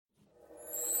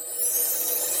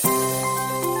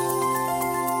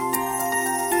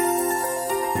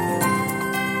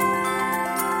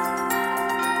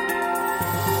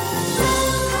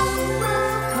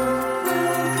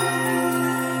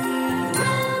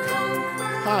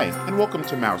Hi, and welcome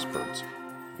to Mousebirds,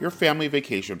 your family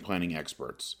vacation planning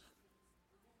experts.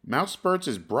 Mousebirds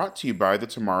is brought to you by the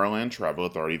Tomorrowland Travel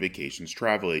Authority Vacations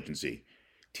Travel Agency.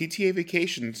 TTA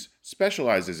Vacations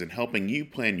specializes in helping you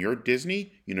plan your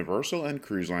Disney, Universal, and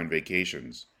cruise line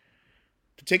vacations.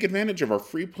 To take advantage of our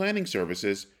free planning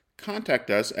services, contact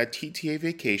us at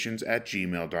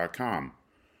ttavacations@gmail.com.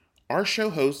 Our show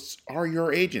hosts are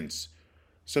your agents,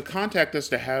 so contact us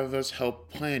to have us help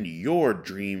plan your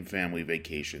dream family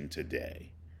vacation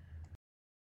today.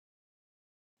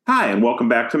 Hi, and welcome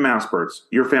back to Mousebirds,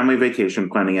 your family vacation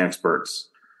planning experts.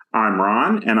 I'm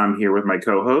Ron, and I'm here with my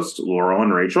co-hosts, Laurel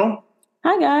and Rachel.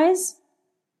 Hi, guys.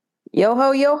 Yo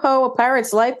ho, a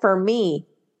pirate's life for me.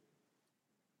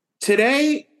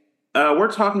 Today,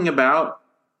 we're talking about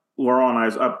Laurel and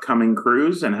I's upcoming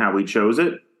cruise and how we chose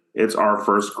it. It's our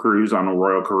first cruise on the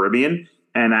Royal Caribbean,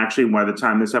 and actually, by the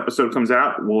time this episode comes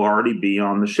out, we'll already be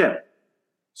on the ship.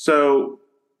 So,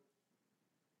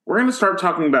 we're going to start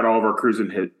talking about all of our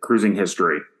cruising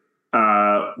history.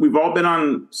 We've all been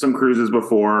on some cruises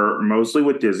before, mostly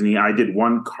with Disney. I did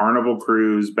one Carnival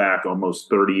cruise back almost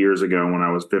 30 years ago when I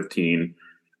was 15.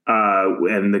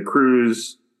 And the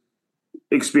cruise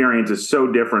experience is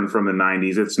so different from the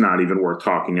 90s, it's not even worth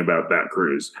talking about that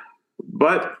cruise.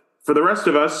 But for the rest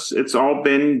of us, it's all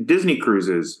been Disney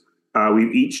cruises.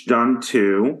 We've each done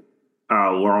two.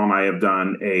 Laurel and I have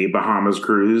done a Bahamas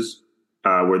cruise,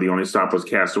 where the only stop was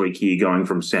Castaway Cay going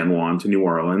from San Juan to New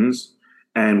Orleans.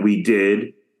 And we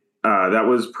did, that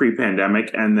was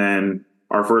pre-pandemic. And then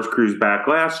our first cruise back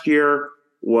last year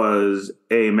was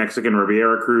a Mexican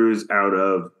Riviera cruise out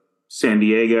of San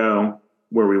Diego,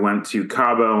 where we went to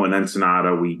Cabo and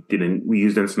Ensenada. We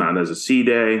used Ensenada as a sea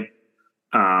day.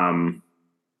 And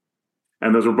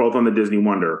those were both on the Disney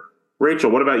Wonder.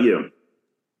 Rachel, what about you?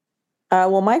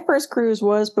 Well, my first cruise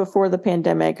was before the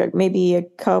pandemic, maybe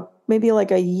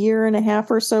like a year and a half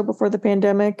or so before the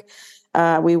pandemic.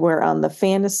 We were on the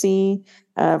Fantasy,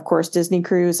 of course, Disney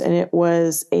cruise, and it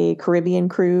was a Caribbean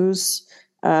cruise.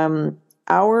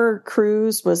 Our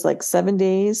cruise was like 7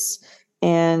 days,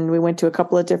 and we went to a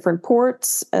couple of different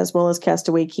ports as well as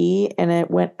Castaway Cay, and it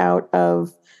went out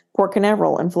of Port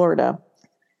Canaveral in Florida.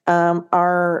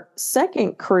 Our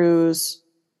second cruise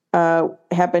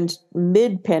happened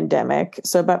mid-pandemic,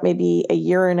 so about maybe a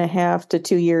year and a half to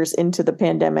 2 years into the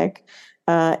pandemic.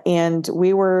 And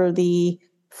we were the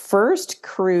first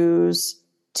cruise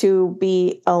to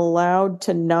be allowed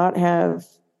to not have,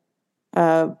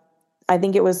 I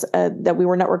think it was that we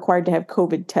were not required to have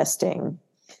COVID testing.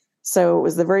 So it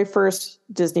was the very first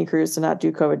Disney cruise to not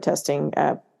do COVID testing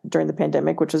during the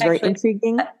pandemic, which was very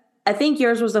intriguing. I think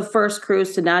yours was the first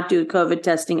cruise to not do COVID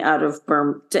testing out of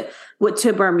to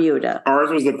Bermuda.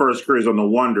 Ours was the first cruise on the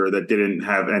Wonder that didn't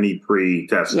have any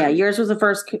pre-testing. Yeah, yours was the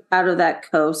first out of that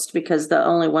coast because the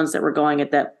only ones that were going at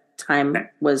that time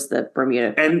was the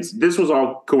Bermuda. And this was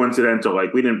all coincidental.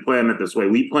 Like, we didn't plan it this way.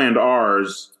 We planned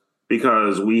ours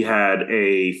because we had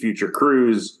a future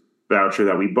cruise voucher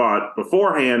that we bought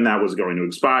beforehand that was going to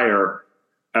expire.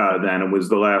 Then it was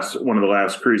one of the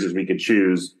last cruises we could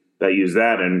choose that used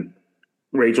that, and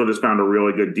Rachel just found a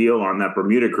really good deal on that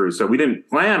Bermuda cruise. So we didn't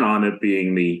plan on it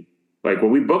being when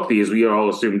we booked these, we all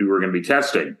assumed we were going to be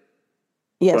testing.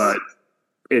 Yes. But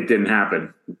it didn't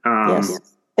happen. Yes.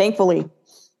 Thankfully.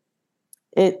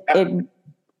 It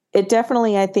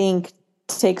definitely, I think,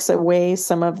 takes away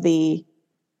some of the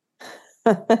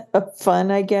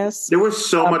fun, I guess. There was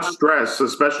so much stress,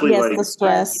 especially the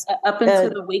stress. Up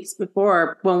until the weeks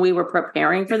before when we were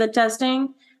preparing for the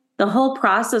testing. The whole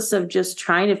process of just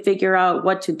trying to figure out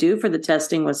what to do for the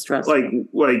testing was stressful.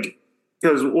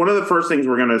 Because one of the first things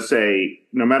we're going to say,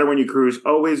 no matter when you cruise,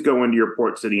 always go into your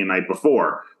port city a night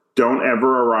before. Don't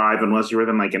ever arrive unless you're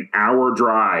within an hour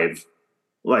drive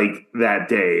that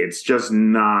day. It's just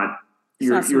not,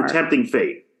 you're tempting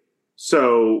fate.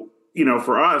 So,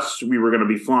 for us, we were going to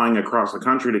be flying across the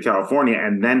country to California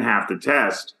and then have to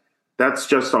test. That's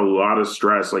just a lot of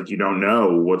stress. You don't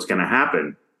know what's going to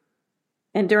happen.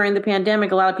 And during the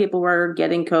pandemic, a lot of people were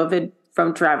getting COVID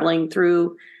from traveling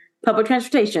through public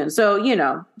transportation. So,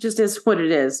 just is what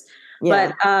it is.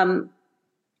 Yeah. But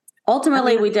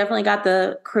ultimately, we definitely got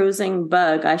the cruising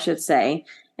bug, I should say.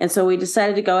 And so we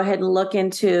decided to go ahead and look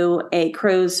into a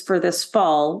cruise for this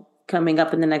fall coming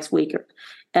up in the next week.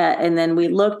 And then we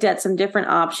looked at some different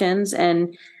options.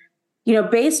 And,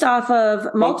 based off of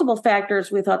multiple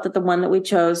factors, we thought that the one that we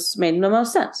chose made the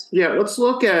most sense. Yeah, let's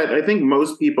look at, I think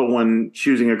most people, when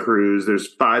choosing a cruise,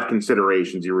 there's 5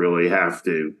 considerations you really have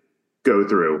to go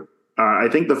through. I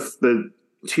think the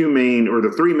 2 main or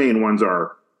the 3 main ones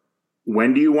are,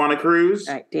 when do you want to cruise?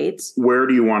 Right, dates. Where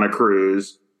do you want to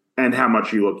cruise? And how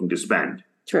much are you looking to spend?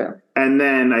 True. And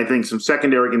then I think some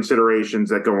secondary considerations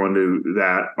that go into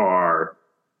that are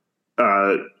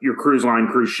your cruise line,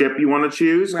 cruise ship you want to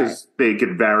choose, because they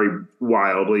could vary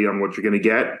wildly on what you're going to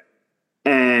get.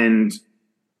 And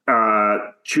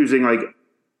choosing, like,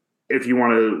 if you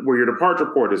want to, where your departure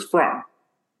port is from,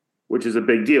 which is a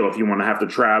big deal if you want to have to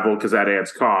travel, because that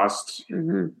adds costs.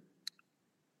 Mm-hmm.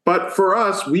 But for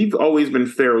us, we've always been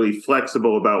fairly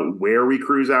flexible about where we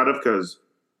cruise out of, because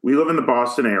we live in the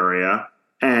Boston area.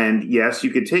 And yes, you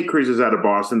could take cruises out of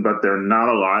Boston, but they're not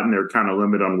a lot, and they're kind of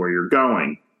limited on where you're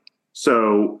going.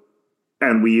 So,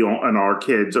 and our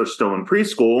kids are still in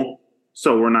preschool,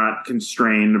 so we're not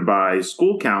constrained by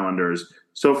school calendars.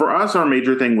 So for us, our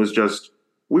major thing was just,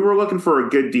 we were looking for a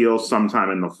good deal sometime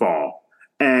in the fall.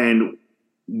 And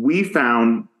we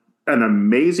found an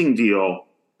amazing deal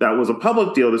that was a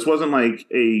public deal. This wasn't like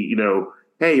a,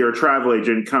 hey, you're a travel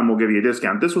agent, come, we'll give you a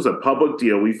discount. This was a public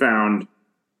deal. We found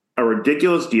a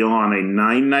ridiculous deal on a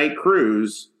 9-night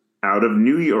cruise out of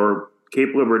New York,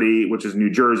 Cape Liberty, which is New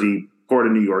Jersey, Port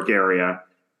of New York area,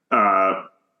 on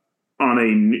a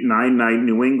 9-night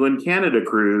New England, Canada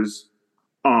cruise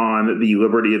on the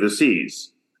Liberty of the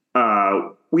Seas.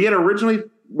 We had originally,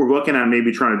 we're looking at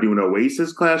maybe trying to do an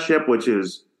Oasis class ship, which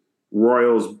is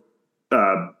Royal's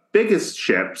biggest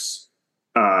ships.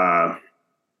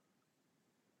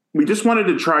 We just wanted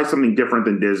to try something different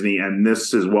than Disney, and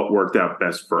this is what worked out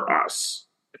best for us.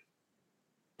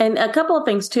 And a couple of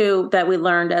things, too, that we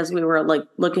learned as we were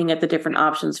looking at the different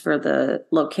options for the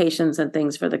locations and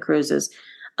things for the cruises.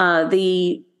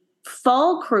 The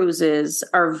fall cruises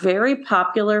are very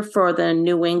popular for the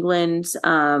New England,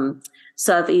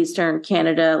 southeastern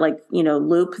Canada,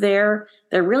 loop there.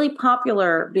 They're really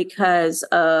popular because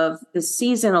of the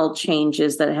seasonal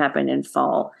changes that happen in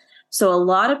fall. So a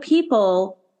lot of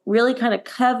people really kind of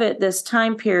covet this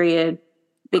time period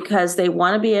because they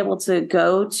want to be able to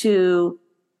go to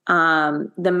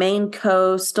the main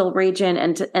coastal region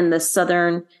and the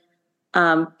southern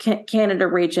Canada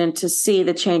region to see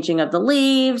the changing of the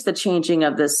leaves, the changing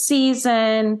of the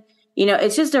season.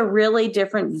 It's just a really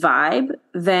different vibe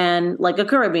than like a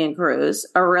Caribbean cruise,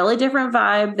 a really different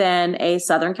vibe than a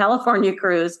Southern California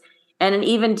cruise, and an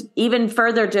even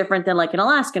further different than like an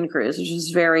Alaskan cruise, which is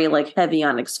very heavy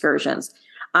on excursions.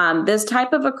 This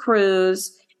type of a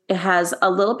cruise, it has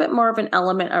a little bit more of an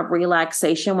element of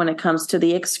relaxation when it comes to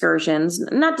the excursions.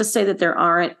 Not to say that there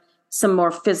aren't some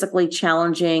more physically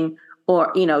challenging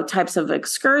or, types of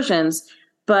excursions,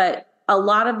 but a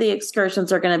lot of the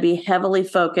excursions are going to be heavily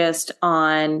focused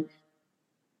on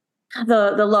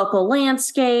the local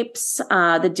landscapes,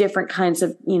 the different kinds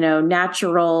of,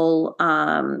 natural,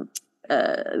 like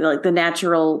the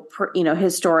natural,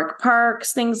 historic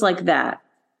parks, things like that.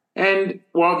 And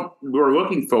while we're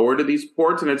looking forward to these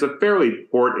ports, and it's a fairly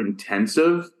port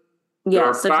intensive,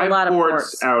 yes, there are 5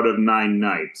 ports out of 9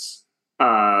 nights.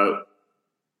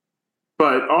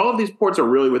 But all of these ports are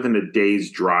really within a day's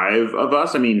drive of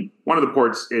us. I mean, one of the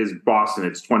ports is Boston.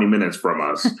 It's 20 minutes from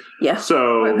us. Yeah.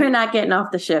 So we're not getting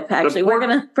off the ship. Actually, we're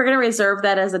gonna reserve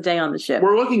that as a day on the ship.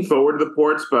 We're looking forward to the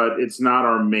ports, but it's not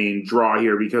our main draw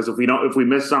here, because if we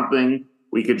miss something,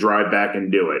 we could drive back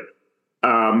and do it.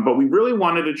 But we really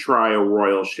wanted to try a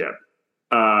Royal ship.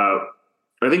 I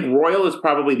think Royal is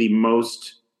probably the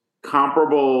most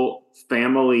comparable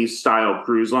family style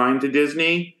cruise line to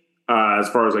Disney. As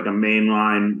far as like a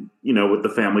mainline, with the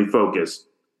family focus.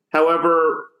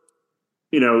 However,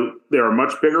 they're a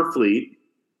much bigger fleet.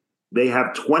 They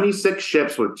have 26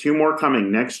 ships with 2 more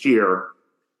coming next year,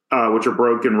 which are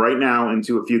broken right now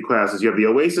into a few classes. You have the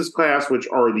Oasis class, which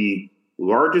are the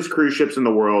largest cruise ships in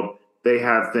the world. They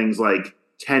have things like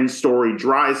 10-story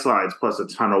dry slides, plus a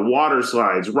ton of water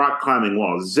slides, rock climbing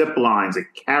walls, zip lines, a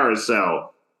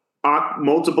carousel,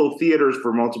 multiple theaters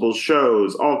for multiple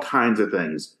shows, all kinds of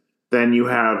things. Then you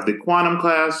have the Quantum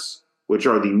class, which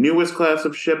are the newest class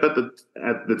of ship at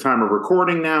the time of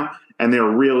recording now, and they're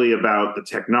really about the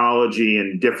technology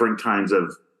and different kinds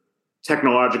of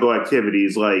technological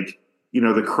activities, like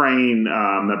the crane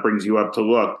that brings you up to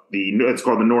look. It's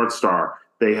called the North Star.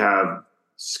 They have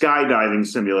skydiving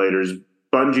simulators,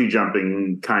 bungee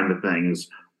jumping kind of things,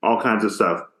 all kinds of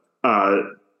stuff.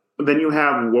 Then you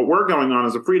have what we're going on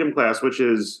as a Freedom class, which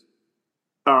is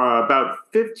about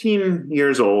 15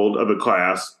 years old of a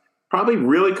class, probably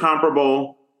really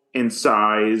comparable in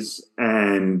size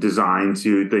and design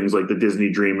to things like the Disney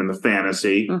Dream and the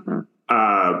Fantasy.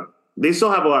 Mm-hmm. They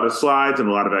still have a lot of slides and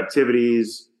a lot of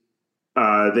activities.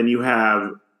 Then you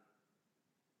have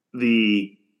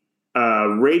the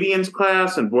Radiance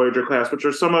class and Voyager class, which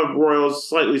are some of Royal's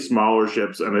slightly smaller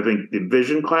ships, and I think the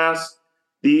Vision class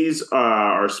These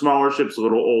are smaller ships, a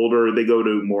little older. They go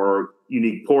to more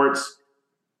unique ports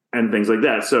and things like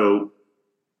that. So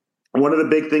one of the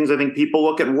big things I think people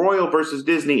look at Royal versus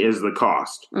Disney is the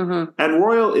cost. Mm-hmm. And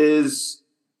Royal is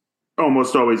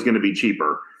almost always going to be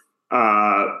cheaper.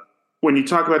 When you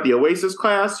talk about the Oasis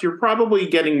class, you're probably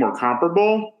getting more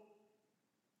comparable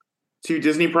to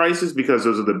Disney prices because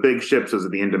those are the big ships, those are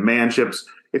the in-demand ships.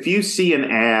 If you see an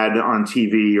ad on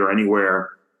TV or anywhere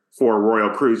for a Royal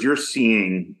Cruise, you're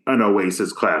seeing an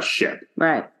Oasis class ship.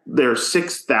 Right. There's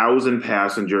 6,000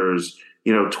 passengers,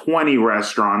 20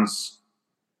 restaurants.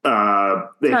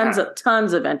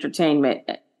 Tons of entertainment.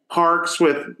 Parks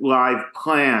with live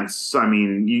plants. I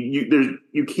mean,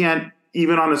 you can't,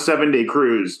 even on a 7-day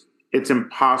cruise, it's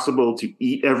impossible to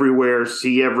eat everywhere,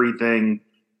 see everything.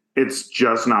 It's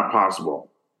just not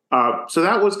possible. So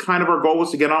that was kind of our goal,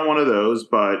 was to get on one of those.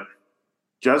 But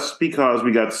just because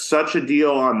we got such a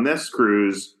deal on this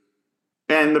cruise,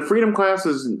 and the Freedom class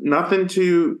is nothing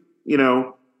to,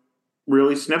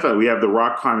 really sniff at. We have the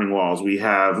rock climbing walls. We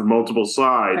have multiple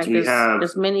slides. Right,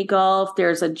 there's mini golf.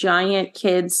 There's a giant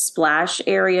kids splash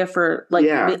area for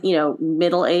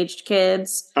middle-aged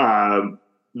kids.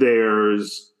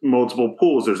 There's multiple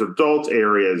pools. There's adult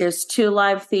areas. There's 2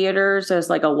 live theaters. There's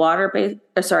like a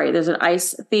there's an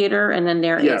ice theater, and then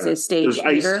there is a stage There's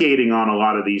theater. Ice skating on a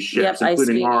lot of these ships,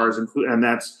 including ours. And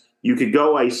that's, you could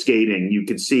go ice skating. You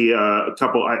could see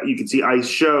you could see ice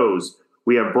shows.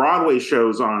 We have Broadway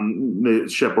shows on the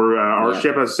ship. Our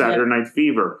ship has Saturday Night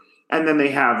Fever. And then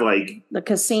they have like the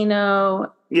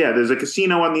casino. Yeah, there's a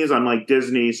casino on these, unlike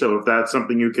Disney. So if that's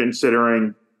something you're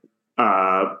considering,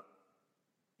 that's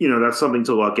something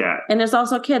to look at. And there's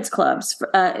also kids clubs.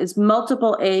 It's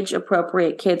multiple age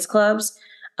appropriate kids clubs.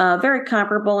 Very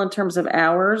comparable in terms of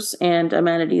hours and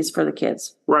amenities for the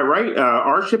kids. Right.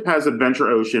 Our ship has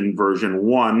Adventure Ocean version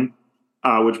 1,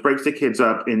 which breaks the kids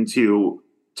up into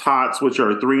tots, which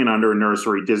are 3 and under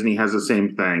nursery. Disney has the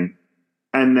same thing.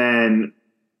 And then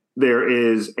there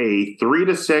is a 3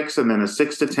 to 6, and then a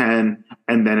 6 to 10,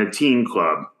 and then a teen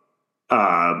club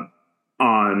on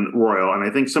Royal. And I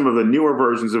think some of the newer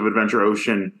versions of Adventure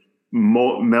Ocean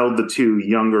meld the 2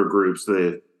 younger groups.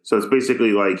 So it's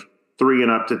basically like 3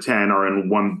 and up to 10 are in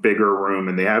one bigger room,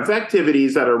 and they have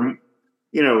activities that are,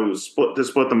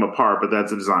 split them apart, but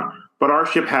that's the design. But our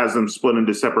ship has them split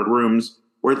into separate rooms.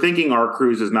 We're thinking our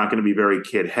cruise is not going to be very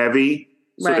kid heavy.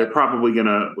 So they're probably going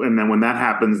to, and then when that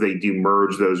happens, they do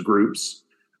merge those groups.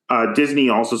 Disney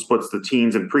also splits the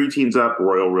teens and preteens up.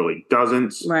 Royal really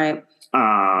doesn't. Right.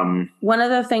 One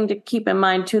other thing to keep in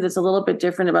mind too, that's a little bit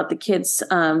different about the kids'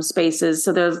 spaces.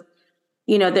 So there's,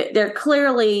 they're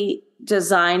clearly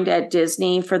designed at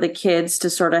Disney for the kids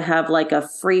to sort of have like a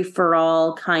free for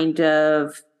all kind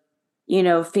of,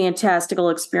 fantastical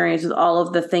experience with all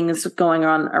of the things going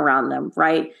on around them.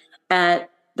 Right. At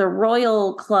the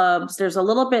Royal clubs, there's a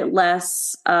little bit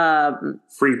less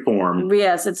free form.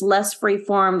 Yes, it's less free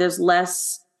form. There's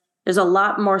a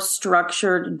lot more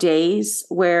structured days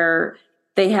where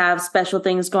they have special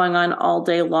things going on all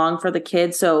day long for the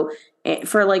kids. So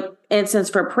for like instance,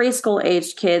 for preschool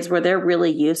aged kids where they're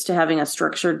really used to having a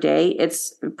structured day,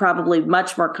 it's probably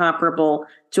much more comparable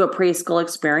to a preschool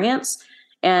experience.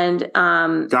 And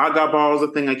Gaga Ball is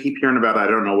a thing I keep hearing about. I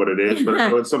don't know what it is, but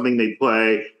it's something they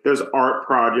play. There's art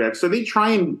projects. So they try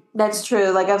and... That's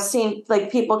true. Like I've seen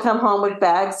like people come home with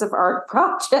bags of art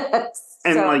projects.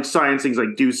 And like science things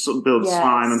like build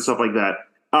slime and stuff like that.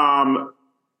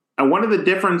 And one of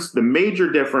the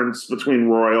major difference between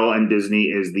Royal and Disney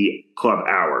is the club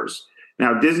hours.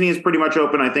 Now, Disney is pretty much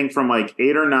open, I think, from like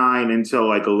 8 or 9 until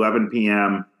like 11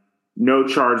 p.m., no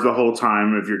charge the whole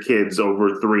time if your kid's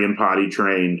over 3 and potty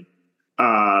trained.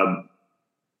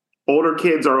 Older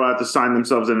kids are allowed to sign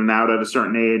themselves in and out at a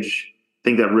certain age.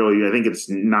 I think it's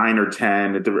 9 or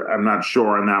 10. I'm not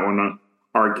sure on that one.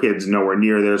 Our kids nowhere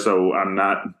near there, so I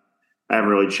haven't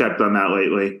really checked on that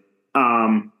lately.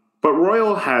 But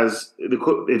Royal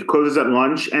it closes at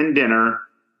lunch and dinner.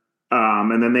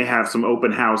 And then they have some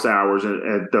open house hours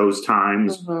at those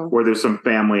times where there's some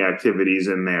family activities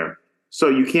in there. So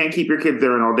you can't keep your kids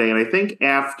there all day. And I think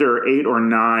after 8 or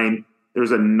 9,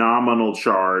 there's a nominal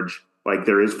charge like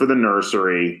there is for the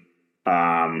nursery,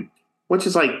 which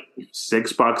is like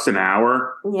 $6 an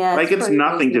hour. Yeah. Like it's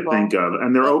nothing reasonable to think of.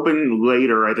 And they're open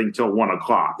later, I think, till 1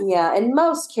 o'clock. Yeah. And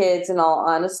most kids, in all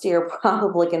honesty, are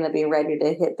probably going to be ready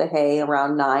to hit the hay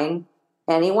around 9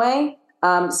 anyway.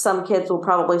 Some kids will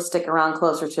probably stick around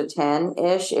closer to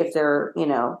 10-ish if they're,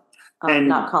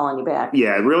 not calling you back.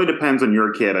 Yeah, it really depends on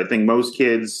your kid. I think most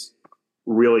kids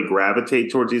really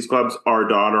gravitate towards these clubs. Our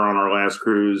daughter on our last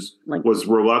cruise was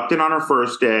reluctant on her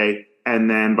first day. And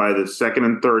then by the second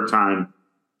and third time,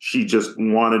 she just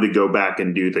wanted to go back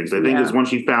and do things. I think it's when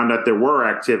she found out there were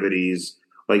activities,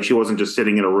 like she wasn't just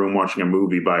sitting in a room watching a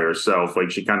movie by herself, like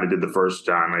she kind of did the first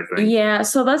time, I think. Yeah,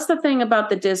 so that's the thing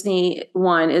about the Disney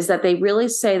one, is that they really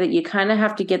say that you kind of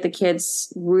have to get the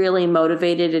kids really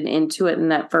motivated and into it in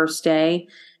that first day,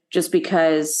 just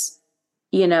because,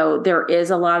 you know, there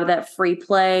is a lot of that free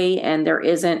play and there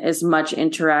isn't as much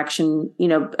interaction, you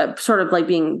know, sort of like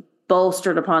being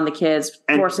bolstered upon the kids,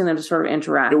 forcing them to sort of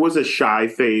interact. It was a shy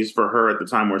phase for her at the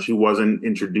time where she wasn't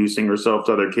introducing herself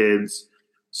to other kids.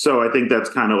 So I think that's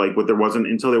kind of like what there wasn't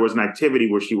until there was an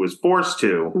activity where she was forced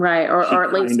to. Right. Or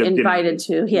at least invited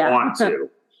to. Yeah. Want to.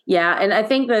 Yeah. And I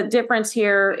think the difference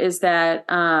here is that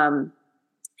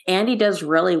Andy does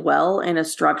really well in a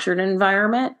structured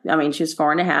environment. I mean, she's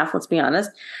 4.5, let's be honest.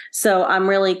 So I'm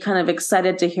really kind of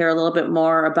excited to hear a little bit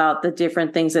more about the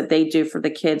different things that they do for the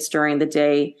kids during the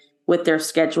day with their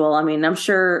schedule. I mean, I'm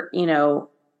sure, you know,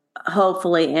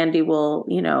 hopefully Andy will,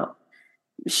 you know,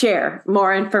 share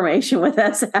more information with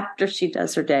us after she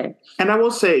does her day. And I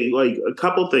will say, like, a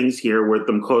couple things here with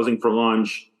them closing for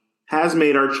lunch has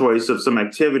made our choice of some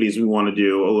activities we want to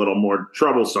do a little more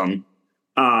troublesome.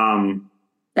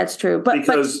 That's true.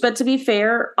 But to be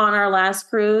fair, on our last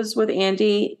cruise with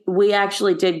Andy, we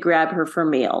actually did grab her for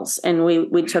meals, and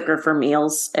we took her for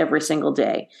meals every single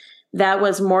day. That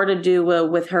was more to do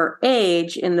with her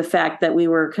age, in the fact that we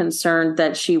were concerned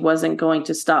that she wasn't going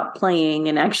to stop playing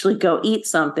and actually go eat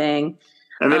something.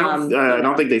 And they don't, I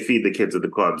don't think they feed the kids at the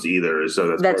clubs either.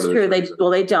 So that's true.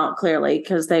 They don't, clearly,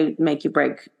 because they make you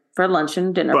break for lunch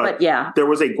and dinner. But yeah, there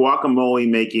was a guacamole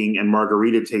making and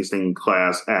margarita tasting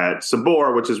class at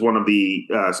Sabor, which is one of the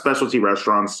specialty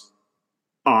restaurants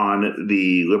on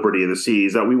the Liberty of the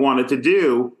Seas, that we wanted to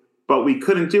do. But we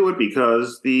couldn't do it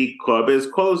because the club is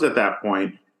closed at that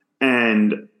point.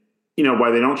 And, you know,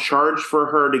 while they don't charge for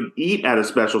her to eat at a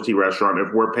specialty restaurant,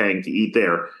 if we're paying to eat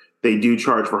there, they do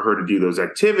charge for her to do those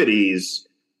activities.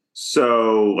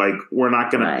 So, like, we're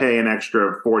not going to pay an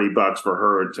extra $40 for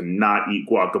her to not eat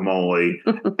guacamole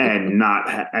and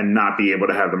not be able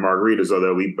to have the margaritas.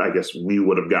 Although I guess we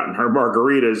would have gotten her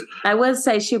margaritas. I would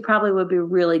say she probably would be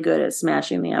really good at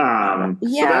smashing the avocado.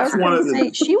 Yeah, so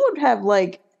that's she would have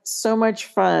like so much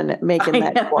fun making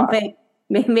that guac.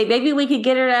 Maybe we could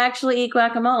get her to actually eat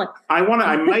guacamole.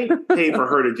 I might pay for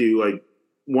her to do, like,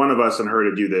 one of us and her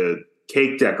to do the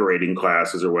cake decorating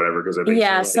classes or whatever, because I think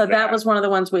so that was one of the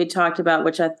ones we talked about,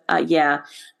 which so there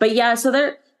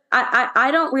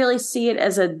I don't really see it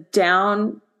as a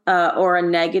down or a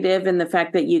negative in the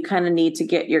fact that you kind of need to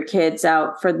get your kids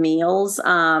out for meals,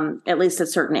 at least at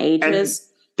certain ages. And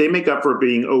they make up for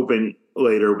being open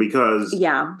later because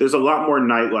there's a lot more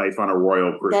nightlife on a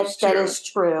Royal cruise. That is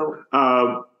true.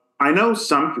 I know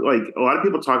a lot of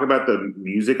people talk about the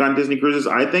music on Disney cruises.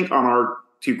 I think on our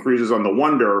 2 cruises on the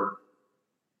Wonder,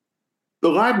 the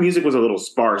live music was a little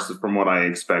sparse from what I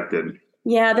expected.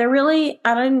 Yeah,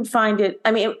 I didn't find it.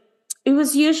 I mean, it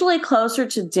was usually closer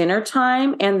to dinner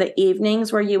time and the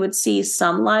evenings where you would see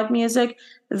some live music,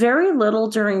 very little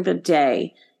during the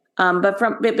day.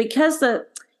 But because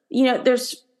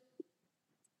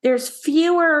there's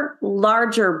fewer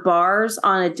larger bars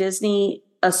on a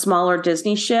smaller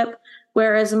Disney ship,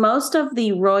 whereas most of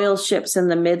the Royal ships in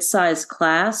the mid-size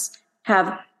class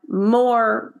have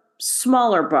more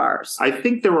smaller bars. I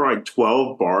think there were like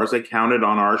 12 bars I counted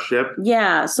on our ship.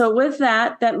 Yeah. So with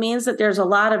that means that there's a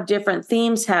lot of different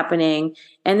themes happening,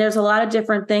 and there's a lot of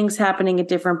different things happening at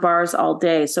different bars all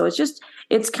day. So it's just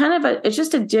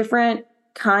a different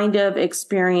kind of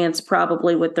experience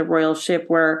probably with the Royal ship,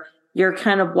 where you're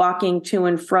kind of walking to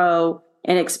and fro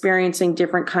and experiencing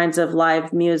different kinds of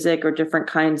live music or different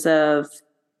kinds of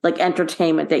like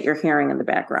entertainment that you're hearing in the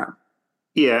background.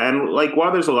 Yeah, and like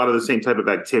while there's a lot of the same type of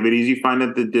activities, you find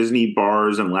at the Disney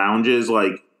bars and lounges,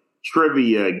 like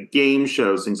trivia, game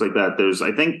shows, things like that.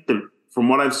 I think from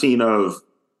what I've seen of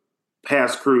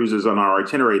past cruises on our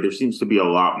itinerary, there seems to be a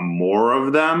lot more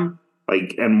of them.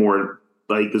 And more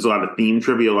like there's a lot of theme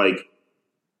trivia. Like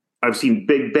I've seen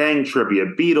Big Bang trivia,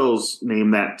 Beatles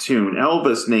name that tune,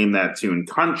 Elvis name that tune,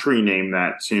 country name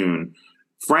that tune.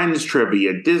 Friends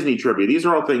trivia, Disney trivia. These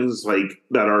are all things like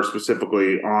that are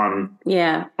specifically on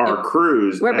our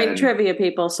cruise. We're big trivia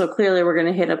people, so clearly we're going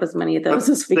to hit up as many of those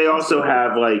as we can. They also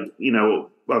have plenty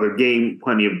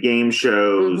of game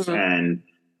shows and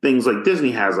things like Disney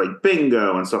has, like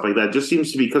bingo and stuff like that. Just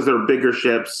seems to be, because they're bigger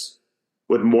ships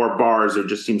with more bars, there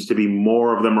just seems to be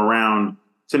more of them around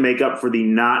to make up for the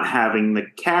not having the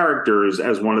characters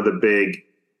as one of the big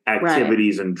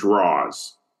activities and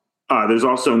draws. There's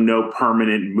also no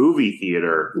permanent movie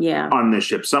theater on this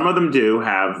ship. Some of them do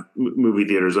have movie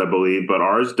theaters, I believe, but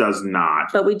ours does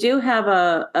not. But we do have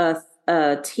a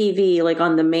TV like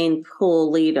on the main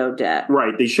pool Lido deck.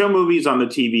 Right. They show movies on the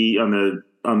TV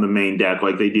on the main deck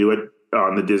like they do it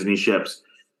on the Disney ships.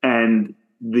 And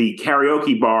the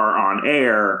karaoke bar on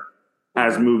air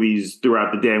has movies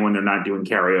throughout the day when they're not doing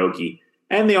karaoke.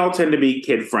 And they all tend to be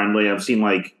kid friendly. I've seen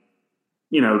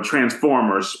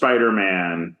Transformers,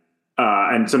 Spider-Man,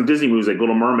 and some Disney movies like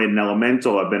Little Mermaid and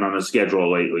Elemental have been on the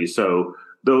schedule lately. So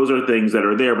those are things that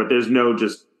are there, but there's no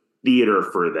just theater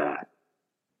for that.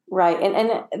 Right. And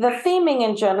the theming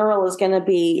in general is going to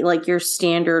be like your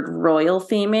standard royal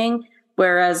theming.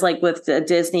 Whereas like with the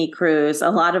Disney cruise,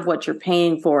 a lot of what you're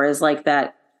paying for is like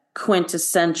that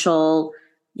quintessential,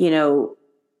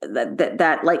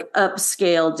 that like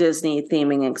upscale Disney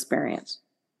theming experience.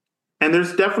 And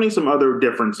there's definitely some other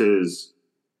differences.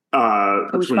 We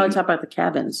should probably talk about the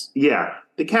cabins. Yeah.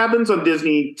 The cabins on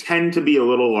Disney tend to be a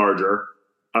little larger.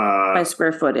 By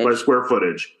square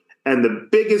footage. And the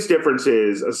biggest difference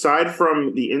is, aside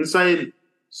from the inside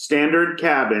standard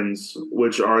cabins,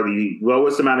 which are the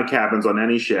lowest amount of cabins on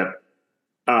any ship,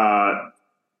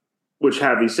 which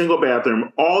have a single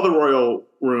bathroom, all the royal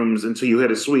rooms until you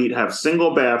hit a suite have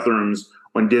single bathrooms,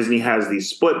 when Disney has these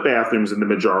split bathrooms in the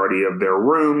majority of their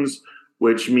rooms,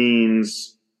 which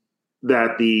means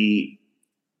that the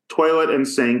toilet and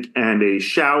sink and a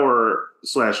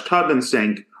shower/tub and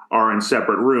sink are in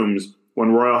separate rooms,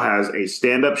 when Royal has a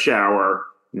stand-up shower,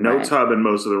 no tub in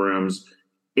most of the rooms,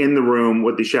 in the room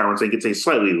with the shower and sink. It's a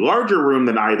slightly larger room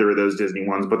than either of those Disney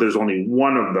ones, but there's only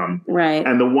one of them. Right.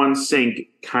 And the one sink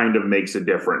kind of makes a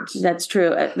difference. That's true.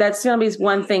 That's going to be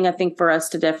one thing I think for us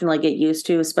to definitely get used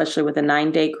to, especially with a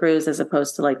 9-day cruise as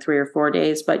opposed to like 3 or 4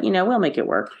 days. But, we'll make it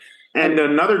work. And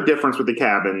another difference with the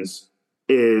cabins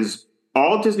is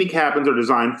all Disney cabins are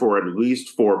designed for at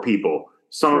least 4 people.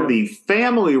 Some of the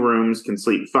family rooms can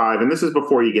sleep 5, and this is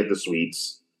before you get the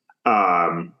suites.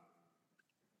 But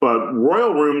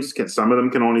royal rooms some of them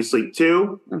can only sleep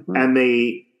 2, and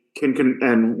they can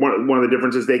and one of the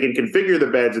differences, they can configure the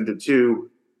beds into 2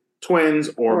 twins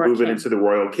or move it into the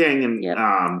Royal King, and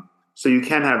so you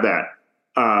can have that.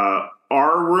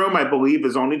 Our room, I believe,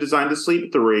 is only designed to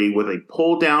sleep 3 with a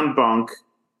pull down bunk,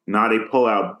 not a pull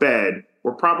out bed.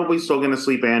 We're probably still going to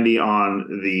sleep Andy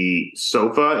on the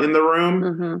sofa in the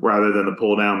room rather than the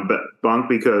pull down bunk,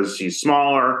 because she's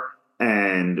smaller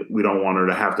and we don't want her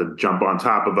to have to jump on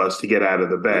top of us to get out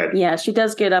of the bed. Yeah, she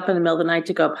does get up in the middle of the night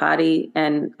to go potty.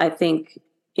 And I think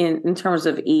in terms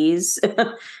of ease,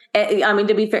 I mean,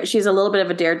 to be fair, she's a little bit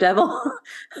of a daredevil.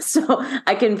 So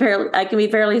I can be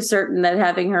fairly certain that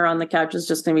having her on the couch is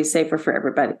just going to be safer for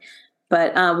everybody.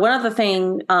 But one other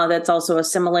thing that's also a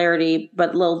similarity,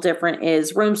 but a little different,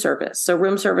 is room service. So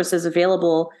room service is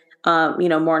available,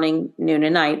 morning, noon,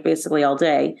 and night, basically all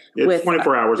day. It's with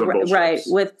 24 hours on both ships. Right,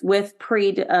 with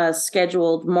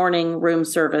scheduled morning room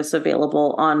service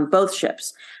available on both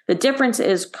ships. The difference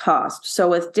is cost. So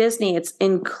with Disney, it's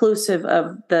inclusive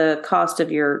of the cost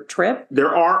of your trip.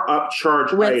 There are upcharge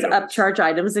items. With upcharge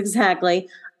items, exactly.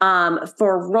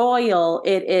 For Royal,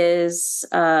 it is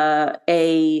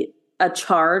a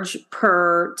charge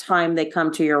per time they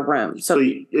come to your room. So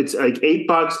it's like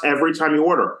 $8 every time you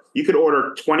order. You could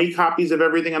order 20 copies of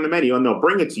everything on the menu and they'll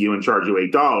bring it to you and charge you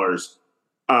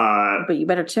 $8. But you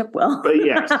better tip well. But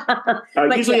yes.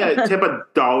 Usually I tip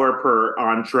 $1 per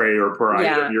entree or per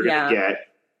item you're going to get.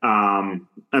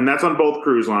 And that's on both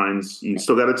cruise lines. You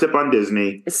still got a tip on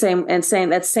Disney.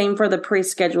 That's same for the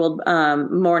pre-scheduled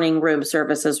morning room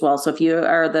service as well. So if you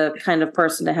are the kind of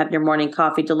person to have your morning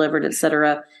coffee delivered,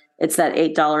 etc., it's that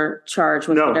 $8 charge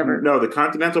with whatever. No, the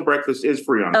continental breakfast is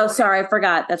free on. Oh, sorry, I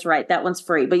forgot. That's right. That one's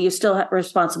free, but you're still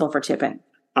responsible for tipping.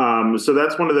 So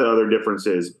that's one of the other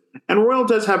differences. And Royal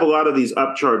does have a lot of these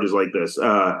upcharges like this.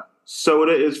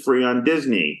 Soda is free on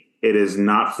Disney. It is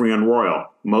not free on Royal.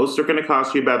 Most are going to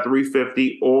cost you about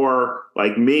 $3.50, or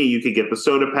like me, you could get the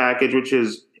soda package, which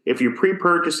is, if you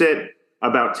pre-purchase it,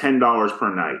 about $10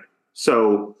 per night.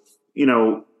 So,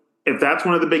 if that's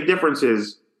one of the big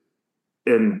differences,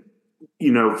 and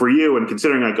for you, and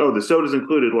considering like, the soda's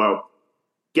included, well,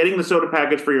 getting the soda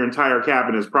package for your entire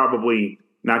cabin is probably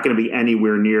not going to be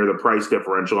anywhere near the price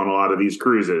differential on a lot of these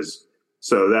cruises.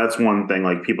 So that's one thing.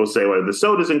 Like, people say, well, the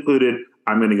soda's included,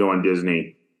 I'm going to go on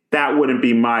Disney. That wouldn't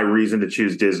be my reason to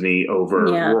choose Disney over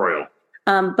Royal.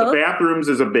 The bathrooms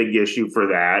is a big issue for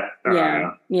that.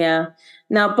 Yeah.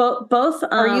 Now, both.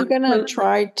 Are you going to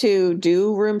try to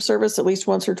do room service at least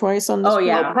once or twice on this? Oh,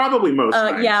 yeah. Well, probably most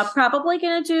nights. Yeah, probably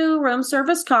going to do room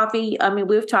service coffee. I mean,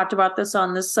 we've talked about this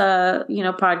on this,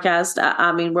 podcast.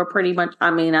 I mean, we're pretty much,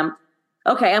 I'm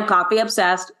Okay, I'm coffee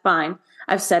obsessed. Fine.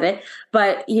 I've said it.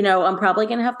 But, I'm probably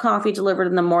going to have coffee delivered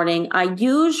in the morning. I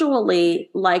usually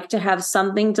like to have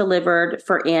something delivered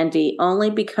for Andy only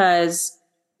because,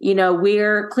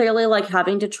 we're clearly like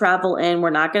having to travel in.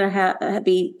 We're not going to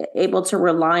be able to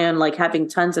rely on like having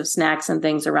tons of snacks and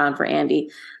things around for Andy.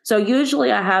 So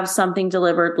usually I have something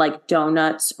delivered like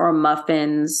donuts or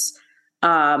muffins,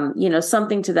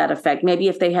 something to that effect. Maybe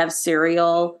if they have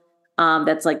cereal,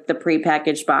 that's like the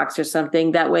prepackaged box or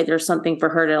something. That way there's something for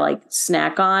her to like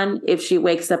snack on if she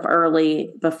wakes up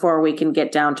early before we can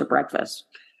get down to breakfast.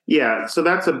 Yeah, so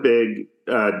that's a big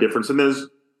difference. And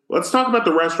let's talk about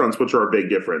the restaurants, which are a big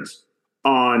difference.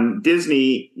 On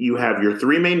Disney, you have your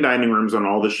 3 main dining rooms on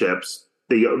all the ships.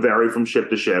 They vary from ship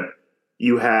to ship.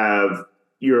 You have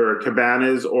your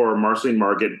Cabanas or Marceline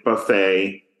Market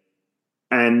buffet,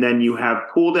 and then you have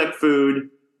pool deck food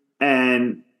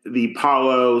and the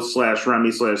Palo /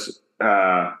 Remy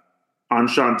 /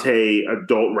 Enchante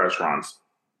adult restaurants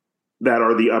that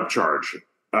are the upcharge.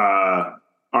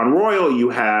 On Royal, you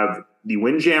have the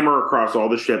Windjammer across all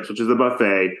the ships, which is the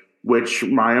buffet, which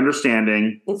my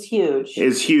understanding is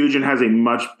huge and has a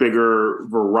much bigger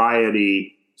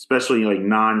variety, especially like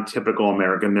non-typical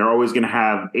American. They're always going to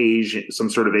have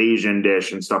some sort of Asian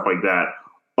dish and stuff like that,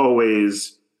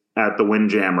 always at the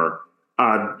Windjammer.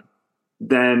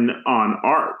 Then on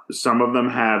Art, some of them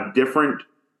have different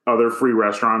other free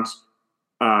restaurants.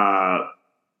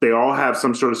 They all have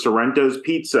some sort of Sorrento's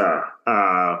Pizza,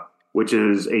 which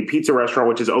is a pizza restaurant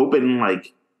which is open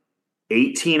like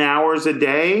 18 hours a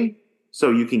day.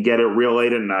 So you can get it real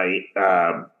late at night.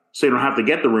 So you don't have to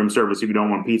get the room service if you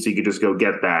don't want pizza. You could just go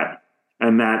get that.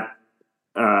 And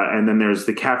then there's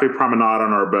the Cafe Promenade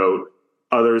on our boat.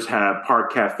 Others have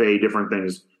Park Cafe, different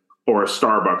things. Or a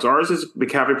Starbucks. Ours is the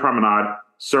Cafe Promenade,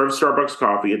 serves Starbucks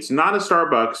coffee. It's not a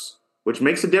Starbucks, which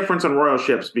makes a difference on Royal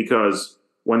ships because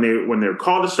when they're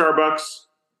called a Starbucks,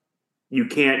 you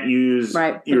can't use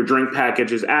your drink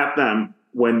packages at them.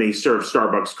 When they serve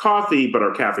Starbucks coffee, but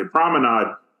our Cafe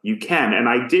Promenade, you can. And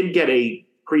I did get a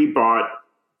pre-bought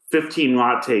 15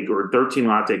 latte or 13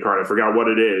 latte card. I forgot what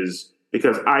it is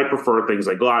because I prefer things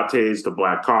like lattes to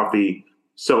black coffee.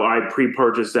 So I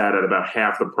pre-purchased that at about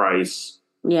half the price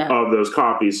of those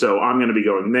coffees. So I'm going to be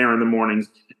going there in the mornings.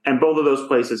 And both of those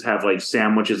places have like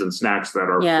sandwiches and snacks that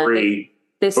are free.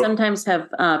 They sometimes have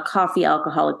coffee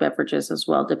alcoholic beverages as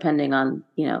well, depending on,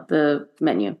 the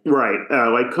menu. Right.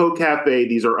 Like Code Cafe,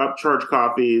 these are upcharge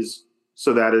coffees.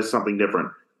 So that is something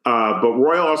different. But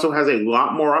Royal also has a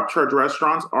lot more upcharge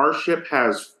restaurants. Our ship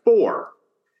has 4.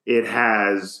 It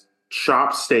has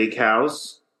Chopped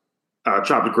Steakhouse,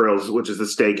 Chopped Grills, which is the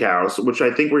steakhouse, which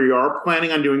I think we are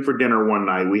planning on doing for dinner one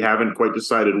night. We haven't quite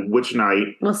decided which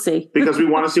night. We'll see. Because we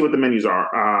want to see what the menus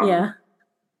are.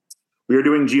 We are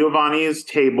doing Giovanni's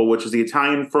Table, which is the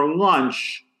Italian for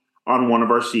lunch on one of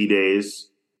our sea days.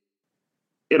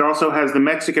 It also has the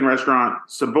Mexican restaurant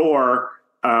Sabor,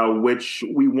 which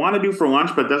we want to do for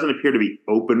lunch, but doesn't appear to be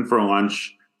open for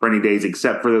lunch for any days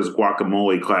except for those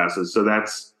guacamole classes. So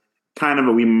that's kind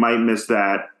of we might miss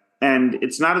that. And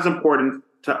it's not as important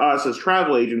to us as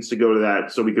travel agents to go to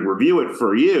that so we could review it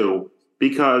for you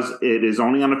because it is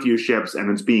only on a few ships and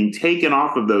it's being taken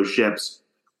off of those ships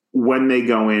when they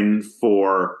go in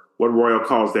for what Royal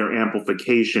calls their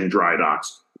amplification dry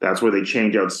docks. That's where they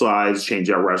change out slides, change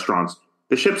out restaurants.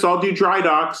 The ships all do dry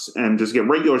docks and just get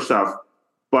regular stuff.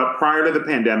 But prior to the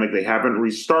pandemic, they haven't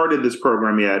restarted this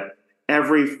program yet.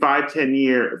 Every 5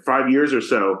 years or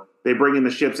so, they bring in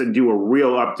the ships and do a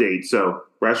real update. So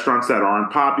restaurants that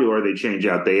aren't popular, they change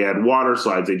out. They add water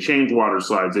slides. They change water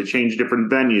slides. They change different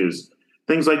venues,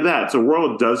 things like that. So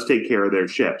Royal does take care of their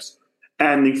ships.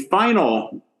 And the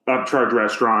final upcharge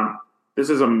restaurant, this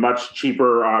is a much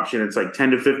cheaper option. It's like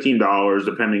 $10 to $15,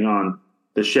 depending on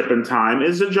the ship and time,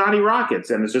 is a Johnny Rockets.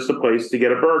 And it's just a place to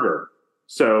get a burger.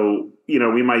 So,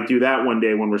 we might do that one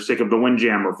day when we're sick of the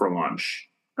Windjammer for lunch.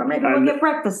 Or maybe we'll get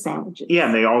breakfast sandwiches. Yeah,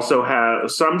 and they also have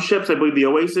some ships, I believe the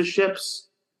Oasis ships,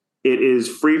 it is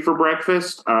free for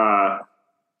breakfast. I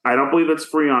don't believe it's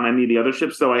free on any of the other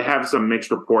ships, though I have some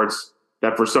mixed reports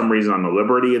that for some reason on the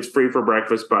Liberty it's free for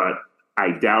breakfast, but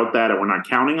I doubt that, and we're not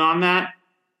counting on that.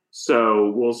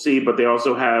 So we'll see. But they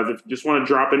also have, if you just want to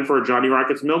drop in for a Johnny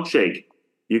Rockets milkshake,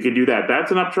 you can do that.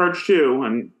 That's an upcharge too,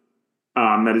 and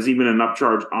that is even an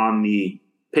upcharge on the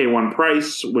pay one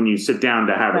price when you sit down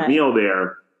to have a meal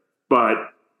there. But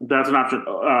that's an option.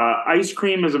 Ice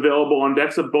cream is available on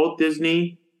decks of both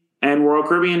Disney and Royal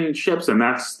Caribbean ships, and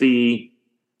that's the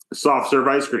soft serve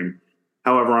ice cream.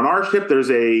 However, on our ship,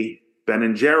 there's a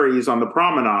Ben & Jerry's on the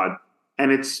promenade,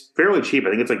 and it's fairly cheap. I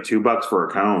think it's like $2 for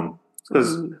a cone.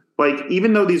 Because,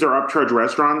 even though these are upcharge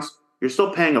restaurants, you're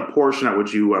still paying a portion at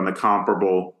what you on the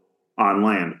comparable on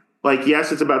land. Like,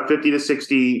 yes, it's about $50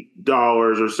 to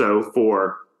 $60 or so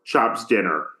for Chops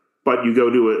dinner, but you go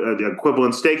to the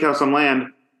equivalent steakhouse on land,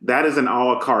 that is an a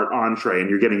la carte entree, and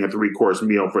you're getting a 3-course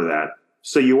meal for that.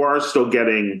 So you are still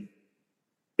getting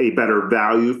a better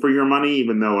value for your money,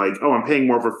 even though, like, oh, I'm paying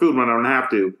more for food when I don't have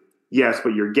to. Yes,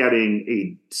 but you're getting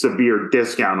a severe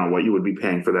discount on what you would be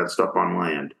paying for that stuff on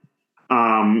land.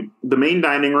 The main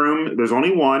dining room, there's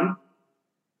only one,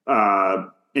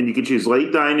 and you can choose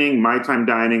late dining, my time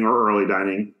dining, or early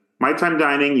dining. My time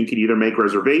dining, you could either make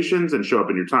reservations and show up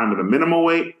in your time with a minimal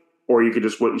wait, or you could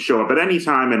just show up at any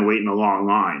time and wait in a long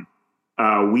line.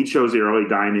 We chose the early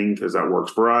dining because that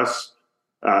works for us.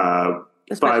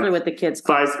 Especially with the kids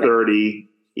club 5:30,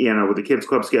 with the kids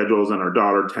club schedules, and our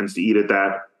daughter tends to eat at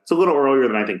that. It's a little earlier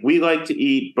than I think we like to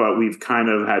eat, but we've kind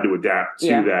of had to adapt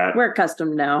to that. We're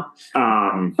accustomed now.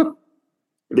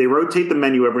 They rotate the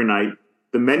menu every night.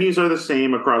 The menus are the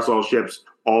same across all ships.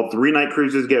 All 3-night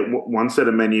cruises get one set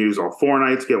of menus. All 4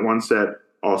 nights get one set.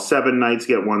 All 7 nights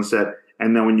get one set.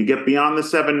 And then when you get beyond the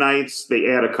 7 nights, they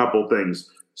add a couple things.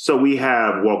 So we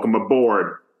have welcome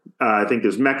aboard. I think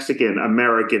there's Mexican,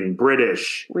 American,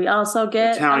 British. We also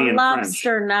get Italian, a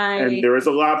lobster French. night. And there is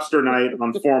a lobster night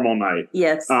on formal night.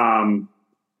 Yes.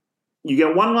 You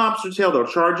get one lobster tail. They'll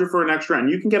charge you for an extra. And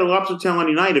you can get a lobster tail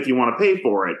any night if you want to pay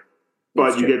for it.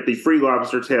 But you get the free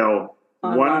lobster tail,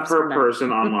 on one per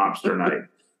person on lobster night.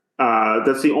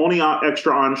 That's the only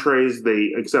extra entrees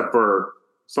except for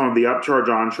some of the upcharge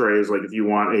entrees. Like if you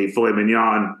want a filet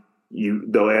mignon,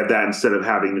 they'll add that instead of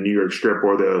having the New York strip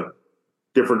or the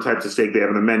different types of steak they have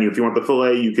in the menu. If you want the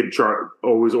filet, you could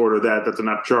always order that. That's an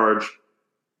upcharge.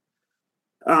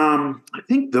 I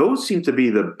think those seem to be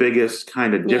the biggest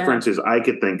kind of differences I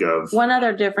could think of. One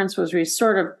other difference was we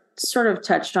sort of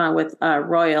touched on with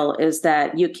Royal is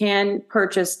that you can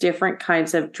purchase different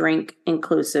kinds of drink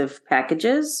inclusive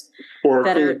packages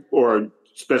or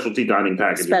specialty dining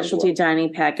packages. Specialty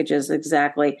dining packages,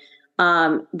 exactly.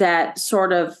 That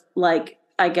sort of like,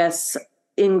 I guess,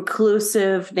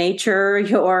 inclusive nature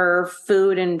your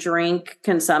food and drink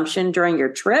consumption during your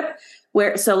trip.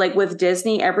 So like with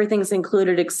Disney, everything's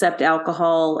included except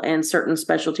alcohol and certain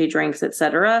specialty drinks,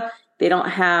 etc. They don't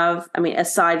have,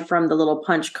 aside from the little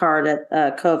punch card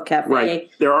at Cove Cafe. Right.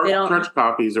 There are upcharge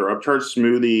coffees or upcharge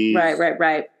smoothies.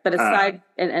 Right. But aside,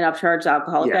 and upcharge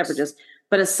alcoholic beverages.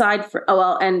 But aside from,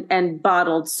 and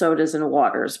bottled sodas and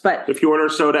waters. But if you order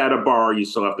soda at a bar, you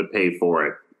still have to pay for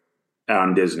it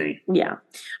on Disney. Yeah.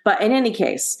 But in any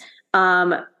case,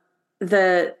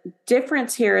 the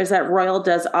difference here is that Royal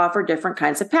does offer different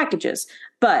kinds of packages,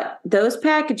 but those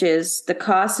packages, the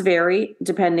costs vary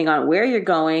depending on where you're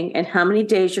going and how many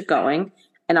days you're going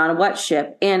and on what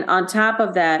ship. And on top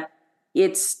of that,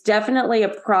 it's definitely a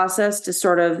process to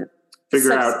sort of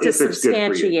figure out if it's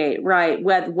good for you. Right,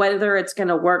 whether it's going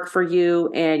to work for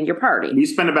you and your party. We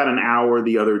spent about an hour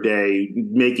the other day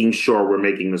making sure we're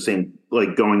making the same,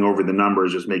 like going over the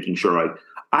numbers, just making sure, like,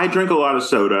 I drink a lot of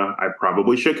soda. I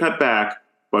probably should cut back,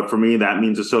 but for me, that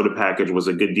means a soda package was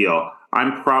a good deal.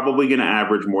 I'm probably going to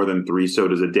average more than 3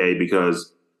 sodas a day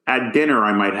because at dinner,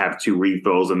 I might have 2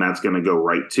 refills and that's going to go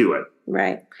right to it.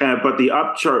 Right. But the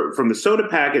upcharge from the soda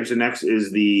package, the next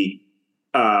is the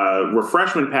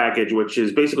refreshment package, which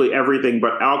is basically everything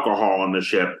but alcohol on the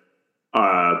ship.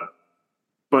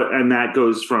 And that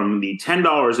goes from the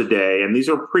 $10 a day, and these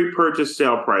are pre-purchase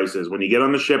sale prices. When you get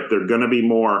on the ship, they're going to be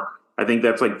more. I think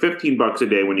that's like $15 a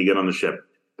day when you get on the ship.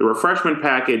 The refreshment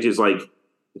package is like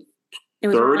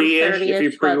 30-ish if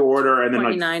you pre-order, and then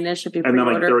like 29-ish if you pre-order,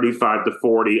 and then like 35 to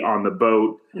 40 on the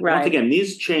boat. Right. Once again,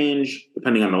 these change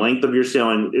depending on the length of your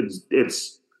sailing.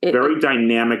 It's very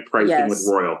dynamic pricing with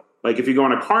Royal. Like if you go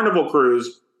on a Carnival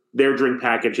cruise, their drink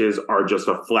packages are just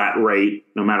a flat rate,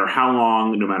 no matter how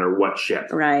long, no matter what ship.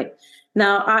 Right.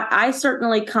 Now, I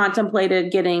certainly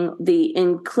contemplated getting the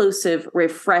inclusive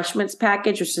refreshments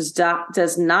package, which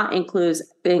does not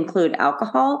include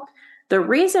alcohol. The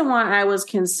reason why I was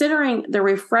considering the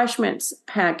refreshments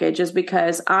package is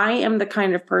because I am the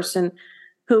kind of person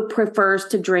who prefers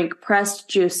to drink pressed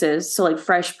juices, so like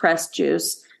fresh pressed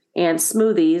juice, and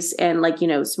smoothies, and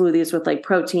smoothies with like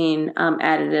protein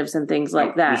additives and things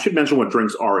like that. You should mention what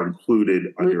drinks are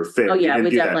included on your fare. Oh yeah, we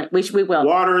definitely we will.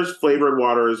 Waters, flavored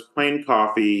waters, plain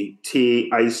coffee,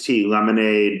 tea, iced tea,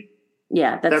 lemonade.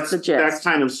 Yeah, that's the gist. That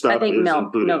kind of stuff. I think is milk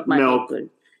included. might be included.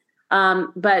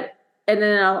 And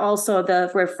then also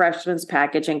the refreshments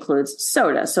package includes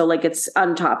soda, so like it's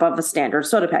on top of a standard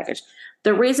soda package.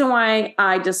 The reason why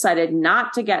I decided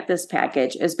not to get this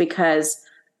package is because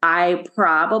I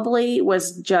probably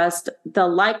was just the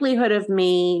likelihood of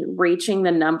me reaching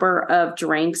the number of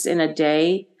drinks in a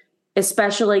day,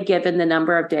 especially given the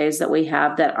number of days that we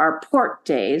have that are port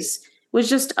days, was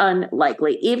just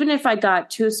unlikely. Even if I got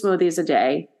 2 smoothies a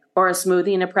day, or a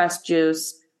smoothie and a pressed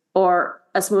juice, or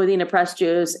a smoothie and a pressed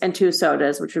juice and 2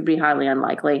 sodas, which would be highly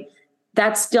unlikely,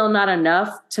 that's still not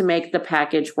enough to make the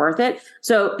package worth it.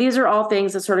 So these are all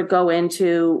things that sort of go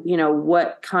into,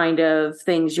 what kind of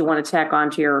things you want to tack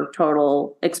onto your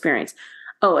total experience.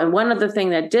 Oh, and one other thing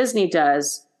that Disney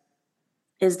does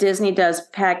is Disney does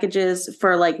packages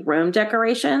for like room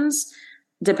decorations,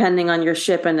 depending on your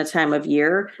ship and the time of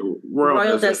year.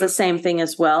 Royal does the same thing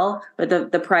as well, but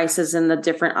the prices and the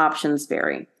different options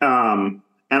vary. And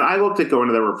I looked at going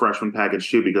to the refreshment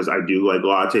package too, because I do like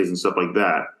lattes and stuff like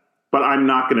that. But I'm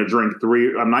not going to drink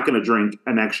I'm not going to drink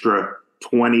an extra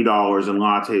 $20 in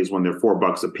lattes when they're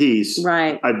 $4 a piece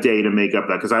a day to make up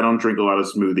that, because I don't drink a lot of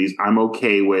smoothies. I'm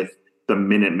okay with the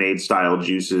Minute Maid style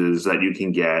juices that you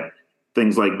can get,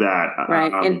 things like that.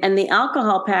 Right. And the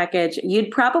alcohol package,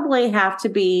 you'd probably have to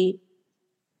be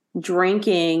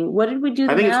drinking. What did we do?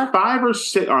 I think it's 5 or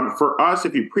 6 for us.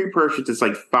 If you pre-purchase, it's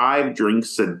like 5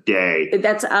 drinks a day.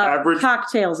 That's average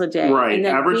cocktails a day, right? And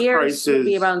then average beers prices would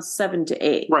be around 7 to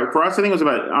 8. Right. For us, I think it was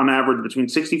about on average between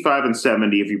 65 and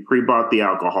 70 if you pre-bought the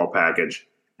alcohol package,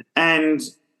 and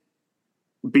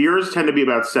beers tend to be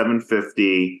about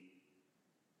 $7.50.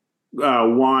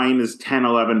 Wine is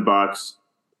 $10-11.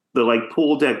 The like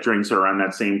pool deck drinks are around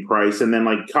that same price, and then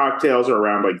like cocktails are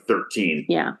around like 13.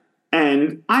 Yeah.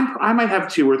 And I might have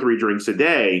 2 or 3 drinks a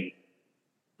day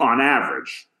on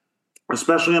average,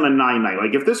 especially on a 9-night.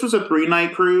 Like if this was a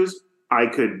 3-night cruise, I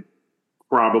could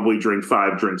probably drink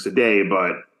 5 drinks a day,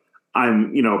 but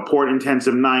I'm, port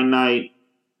intensive 9-night.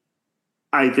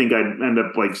 I think I'd end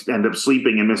up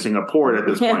sleeping and missing a port at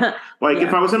this point.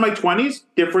 If I was in my 20s,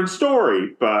 different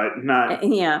story, but not.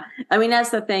 Yeah. I mean, that's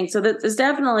the thing. So there's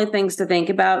definitely things to think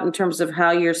about in terms of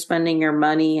how you're spending your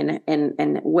money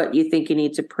and what you think you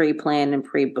need to pre-plan and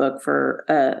pre-book for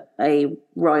a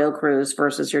Royal cruise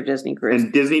versus your Disney cruise.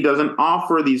 And Disney doesn't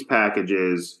offer these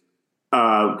packages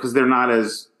because they're not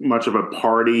as much of a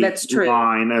party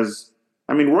line as,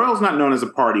 Royal's not known as a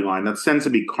party line. That tends to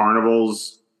be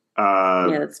Carnival's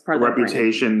that's part of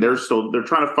reputation. They're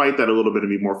trying to fight that a little bit and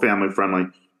be more family friendly.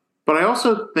 But I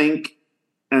also think,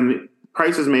 and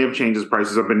prices may have changed as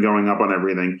prices have been going up on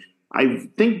everything. I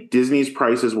think Disney's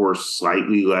prices were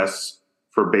slightly less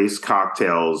for base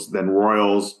cocktails than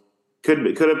Royal's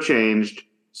could have changed.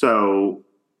 So,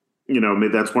 maybe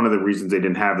that's one of the reasons they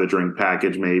didn't have the drink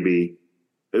package, maybe,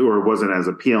 or it wasn't as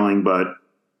appealing.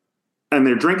 And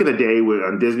their drink of the day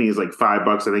on Disney is like $5.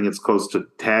 I think it's close to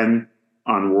 10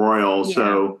 on Royal. Yeah.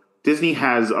 So Disney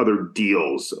has other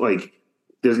deals. Like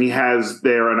Disney has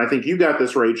there, and I think you got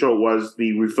this, Rachel, was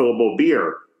the refillable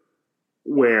beer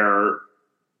where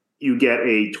you get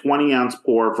a 20-ounce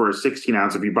pour for a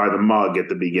 16-ounce if you buy the mug at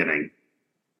the beginning.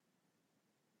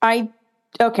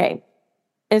 Okay.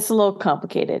 It's a little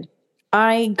complicated.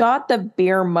 I got the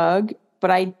beer mug, but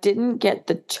I didn't get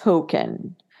the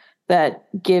token that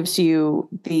gives you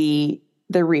the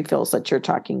refills that you're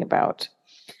talking about.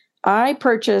 I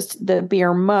purchased the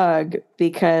beer mug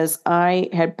because I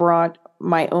had brought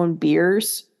my own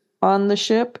beers on the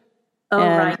ship. Oh,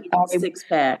 right.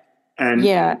 6-pack.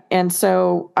 And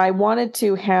so I wanted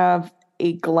to have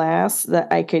a glass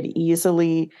that I could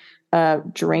easily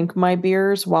drink my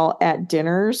beers while at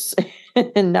dinners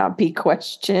and not be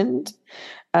questioned,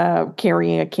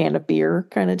 carrying a can of beer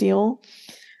kind of deal.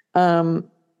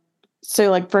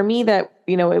 So like for me that,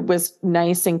 it was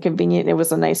nice and convenient. It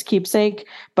was a nice keepsake,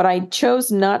 but I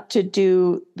chose not to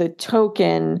do the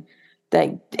token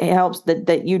that helps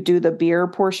that you do the beer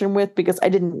portion with, because I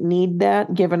didn't need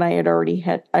that given I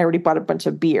already bought a bunch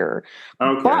of beer.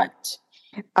 Okay. But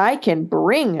I can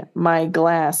bring my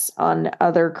glass on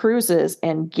other cruises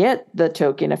and get the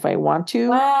token if I want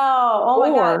to. Wow. Oh my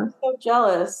God. I'm so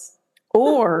jealous.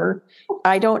 Or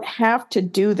I don't have to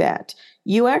do that.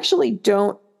 You actually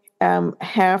don't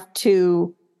have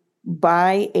to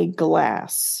buy a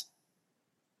glass.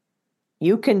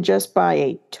 You can just buy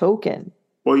a token.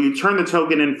 Well, you turn the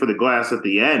token in for the glass at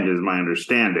the end, is my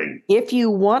understanding. If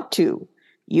you want to,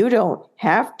 you don't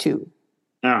have to.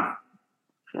 Yeah.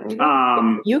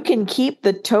 You can keep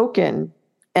the token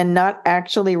and not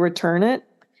actually return it,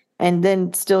 and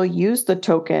then still use the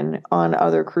token on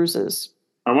other cruises.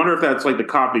 I wonder if that's like the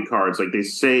copy cards. Like they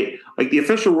say, like the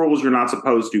official rules you're not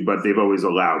supposed to, but they've always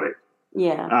allowed it.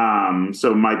 Yeah.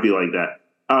 So it might be like that.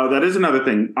 That is another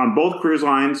thing. On both cruise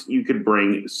lines, you could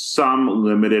bring some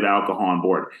limited alcohol on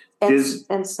board.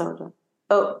 And soda.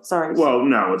 Oh, sorry. Well,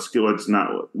 no, it's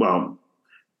not. Well,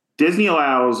 Disney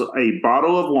allows a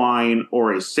bottle of wine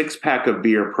or a 6-pack of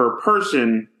beer per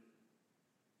person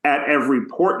at every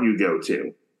port you go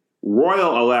to.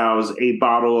 Royal allows a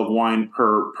bottle of wine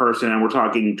per person, and we're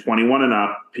talking 21 and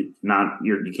up. Not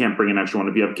you can't bring an extra one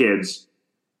if you have kids.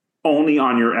 Only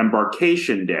on your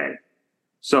embarkation day.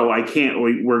 So I can't.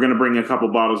 We're going to bring a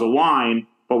couple bottles of wine,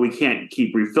 but we can't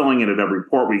keep refilling it at every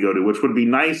port we go to, which would be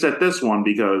nice at this one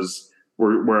because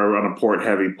we're on a port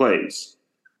heavy place.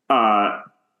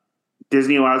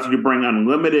 Disney allows you to bring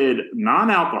unlimited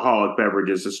non-alcoholic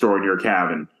beverages to store in your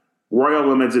cabin. Royal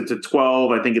limits it to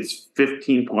 12. I think it's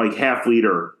 15, like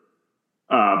half-liter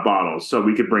bottles. So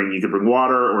you could bring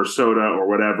water or soda or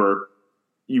whatever.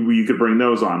 You could bring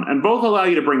those on. And both allow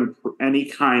you to bring any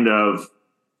kind of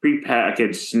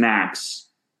prepackaged snacks.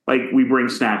 Like we bring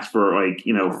snacks for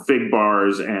fig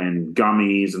bars and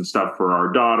gummies and stuff for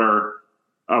our daughter.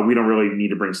 We don't really need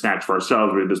to bring snacks for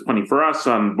ourselves. There's plenty for us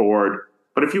on board.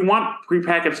 But if you want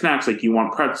prepackaged snacks, like you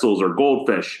want pretzels or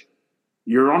goldfish,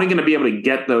 you're only going to be able to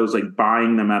get those like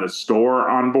buying them at a store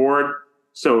on board.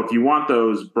 So if you want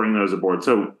those, bring those aboard.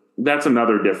 So that's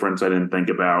another difference I didn't think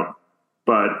about.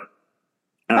 But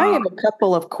I have a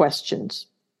couple of questions.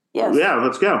 Yes. Yeah,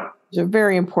 let's go. These are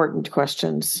very important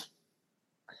questions.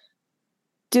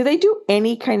 Do they do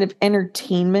any kind of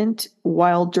entertainment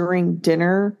while during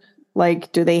dinner?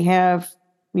 Like, do they have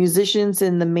musicians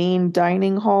in the main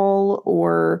dining hall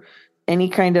or any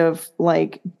kind of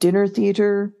like dinner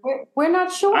theater? We're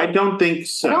not sure. I don't think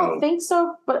so. I don't think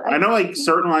so, but I know like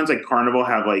certain lines like Carnival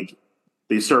have like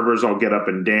the servers all get up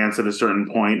and dance at a certain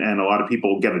point, and a lot of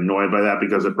people get annoyed by that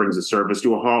because it brings the service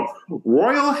to a halt.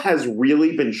 Royal has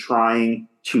really been trying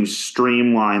to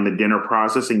streamline the dinner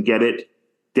process and get it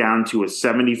down to a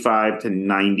 75 to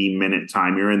 90 minute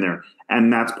time you're in there.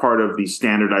 And that's part of the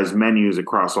standardized menus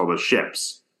across all the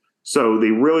ships. So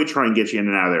they really try and get you in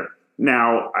and out of there.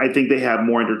 Now, I think they have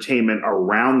more entertainment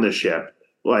around the ship.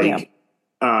 There's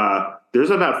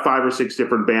about 5 or 6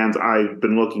 different bands I've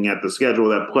been looking at the schedule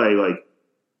that play. Like,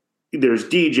 there's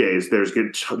DJs,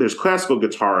 there's classical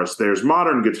guitarists, there's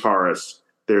modern guitarists,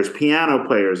 there's piano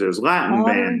players, there's Latin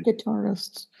band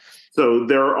guitarists. So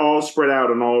they're all spread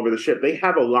out and all over the ship. They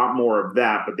have a lot more of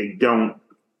that, but they don't.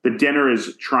 The dinner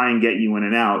is try and get you in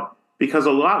and out because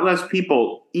a lot less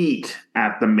people eat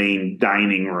at the main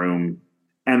dining room.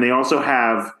 And they also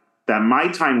have that my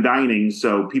time dining,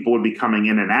 so people would be coming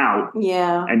in and out.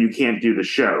 Yeah. And you can't do the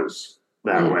shows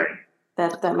that way.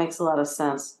 That makes a lot of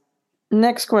sense.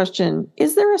 Next question.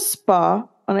 Is there a spa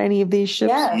on any of these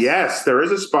ships? Yes, there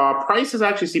is a spa. Prices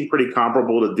actually seem pretty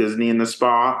comparable to Disney in the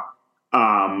spa.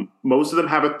 Most of them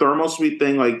have a thermal suite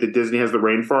thing, like the Disney has the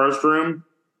rainforest room.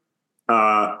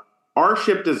 Our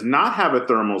ship does not have a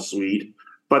thermal suite,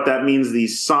 but that means the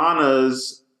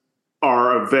saunas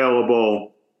are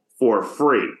available for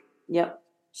free. Yep.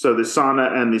 So the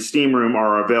sauna and the steam room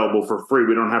are available for free.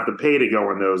 We don't have to pay to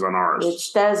go in those on ours.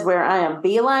 Which that is where I am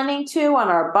beelining to on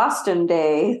our Boston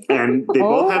day. And they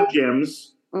both have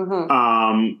gyms.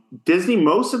 Mm-hmm. Disney,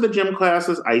 most of the gym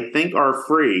classes, I think, are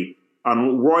free.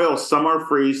 On Royal, some are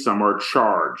free, some are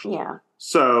charged. Yeah.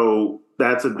 So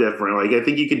that's a different. Like, I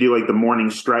think you could do like the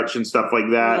morning stretch and stuff like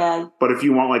that. Yeah. But if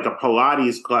you want like a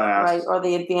Pilates class, right, or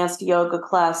the advanced yoga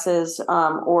classes,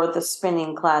 or the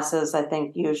spinning classes, I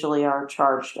think usually are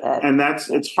charged at. And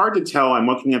it's hard to tell. I'm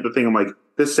looking at the thing. I'm like,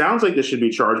 this sounds like this should be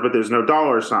charged, but there's no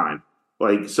dollar sign.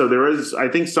 Like, so there is. I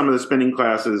think some of the spinning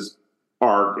classes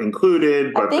are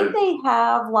included, but I think they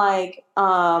have like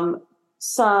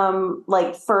some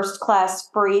like first class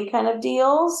free kind of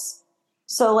deals.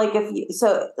 So like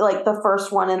like the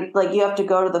first one, and like you have to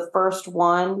go to the first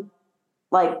one,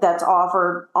 like that's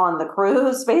offered on the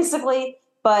cruise basically.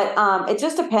 But it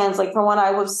just depends. Like from what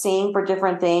I was seeing for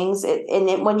different things,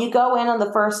 when you go in on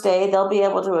the first day, they'll be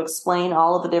able to explain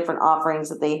all of the different offerings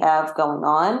that they have going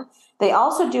on. They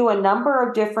also do a number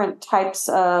of different types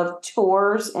of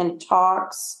tours and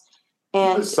talks.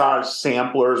 And massage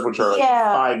samplers, which are like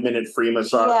 5-minute free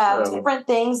massage. Yeah, different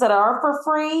things that are for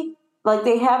free. Like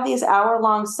they have these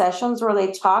hour-long sessions where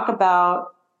they talk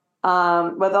about,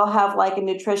 where they'll have like a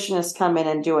nutritionist come in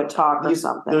and do a talk or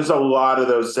something. There's a lot of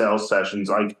those sales sessions.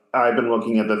 Like I've been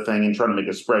looking at the thing and trying to make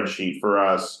a spreadsheet for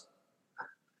us.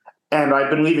 And I've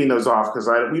been leaving those off because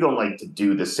we don't like to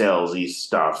do the salesy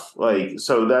stuff. Like,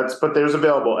 so but there's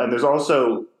available. And there's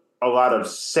also a lot of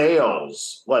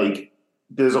sales, like,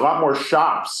 there's a lot more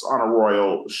shops on a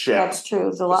Royal ship. That's true.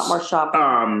 There's a lot more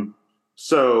shopping.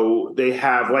 So they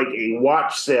have like a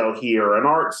watch sale here, an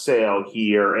art sale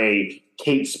here, a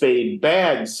Kate Spade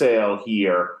bag sale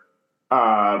here.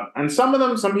 And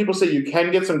some people say you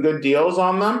can get some good deals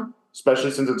on them.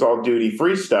 especially since it's all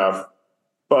duty-free stuff.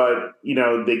 But,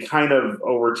 they kind of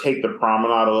overtake the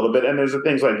promenade a little bit. And there's the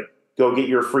things like go get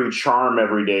your free charm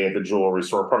every day at the jewelry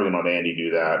store. Probably going to let Andy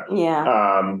do that.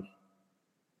 Yeah.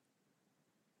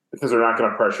 Because they're not going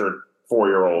to pressure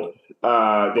 4-year-old.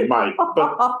 They might.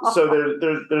 But so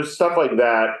there's stuff like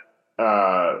that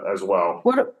as well.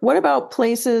 What about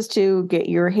places to get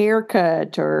your hair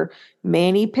cut or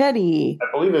mani-pedi?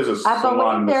 I believe there's a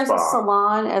salon. A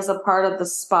salon as a part of the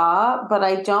spa, but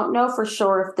I don't know for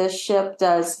sure if this ship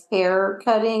does hair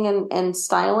cutting and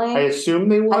styling. I assume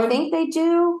they would. I think they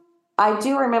do. I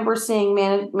do remember seeing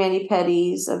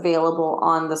mani-pedis available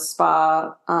on the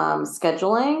spa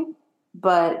scheduling,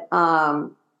 but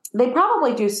they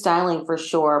probably do styling for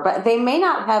sure. But they may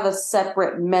not have a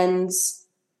separate men's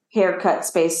haircut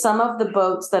space. Some of the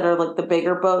boats that are like the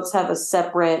bigger boats have a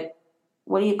separate,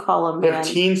 what do you call them? They have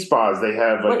teen spas. They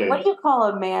have what do you call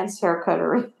a man's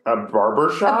haircuttery? A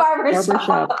barber shop? A barber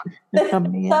shop. Some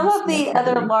of the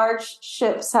other large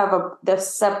ships have the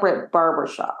separate barber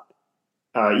shop.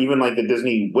 Even like the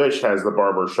Disney Wish has the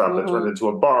barber shop that turns into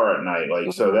a bar at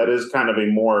night. So that is kind of a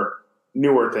more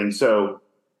newer thing. So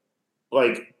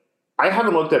I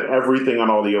haven't looked at everything on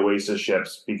all the Oasis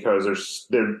ships because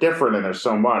they're different and there's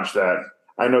so much that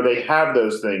I know they have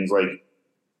those things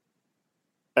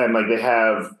and they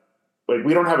have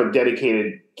we don't have a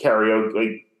dedicated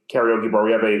karaoke bar.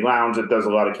 We have a lounge that does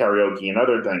a lot of karaoke and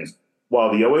other things.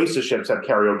 While the Oasis ships have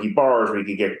karaoke bars where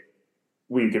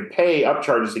we could pay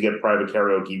upcharges to get private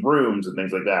karaoke rooms and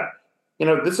things like that.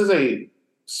 This is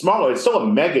it's still a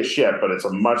mega ship, but it's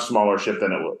a much smaller ship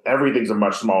everything's a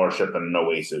much smaller ship than an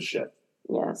Oasis ship.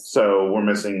 Yes. So we're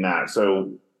missing that.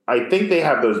 So I think they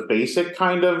have those basic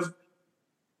kind of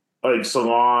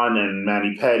salon and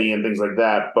mani-pedi and things like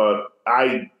that, but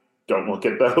I don't look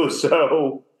at those.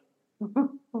 So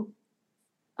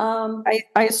I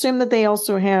assume that they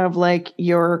also have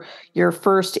your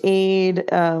first aid,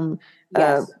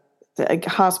 yes.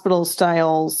 Hospital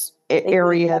styles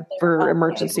area for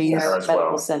emergencies.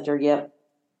 Medical center. Yep.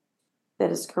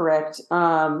 That is correct.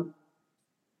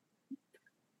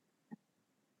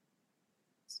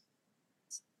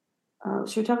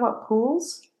 Should we talk about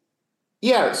pools?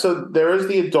 Yeah, so there is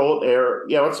the adult air.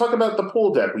 Yeah, let's talk about the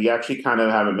pool deck. We actually kind of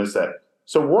haven't missed that.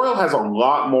 So Royal has a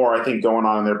lot more, I think, going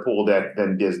on in their pool deck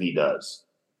than Disney does.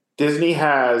 Disney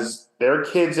has their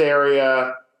kids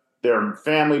area, their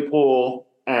family pool,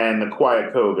 and the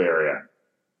Quiet Cove area.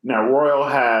 Now, Royal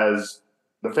has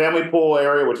the family pool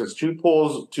area, which has two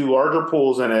larger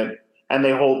pools in it, and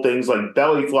they hold things like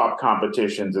belly flop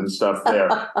competitions and stuff there.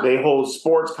 They hold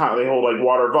sports, they hold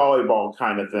water volleyball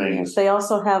kind of things. Yes, they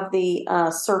also have the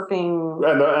surfing,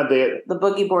 and the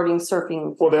boogie boarding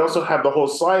surfing. Well, they also have the whole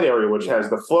slide area, which has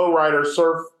the Flow Rider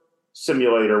Surf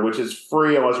Simulator, which is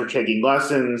free unless you're taking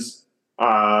lessons.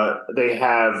 Our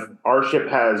ship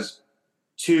has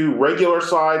 2 regular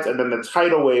slides, and then the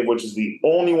Tidal Wave, which is the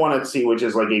only one at sea, which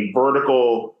is like a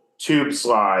vertical tube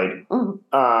slide.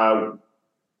 Mm-hmm.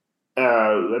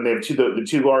 And they have the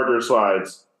 2 larger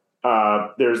slides.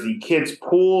 There's the kids'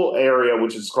 pool area,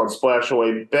 which is called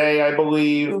Splashaway Bay, I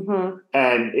believe,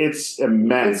 and it's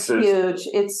immense. It's huge.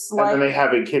 It's and then they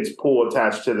have a kids' pool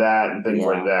attached to that and things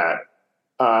like that.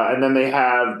 And then they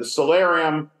have the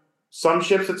solarium. Some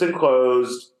ships it's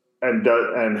enclosed and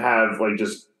have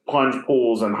just plunge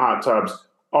pools and hot tubs.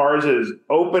 Ours is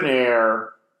open air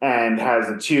and has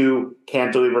the 2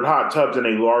 cantilevered hot tubs and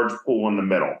a large pool in the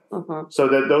middle. So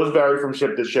that those vary from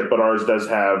ship to ship, but ours does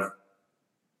have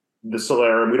the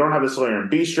solarium. We don't have the solarium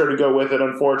bistro to go with it,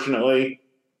 unfortunately.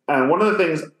 And one of the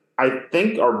things I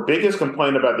think our biggest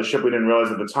complaint about the ship we didn't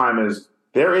realize at the time is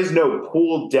there is no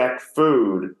pool deck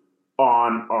food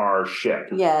on our ship.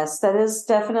 Yes, that is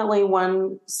definitely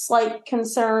one slight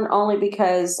concern, only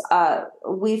because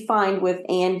we find with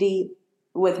Andy,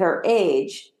 with her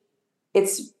age,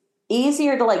 it's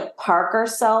easier to park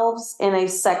ourselves in a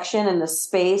section in the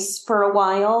space for a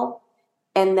while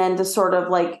and then to sort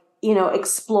of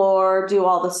explore, do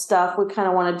all the stuff we kind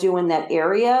of want to do in that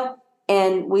area.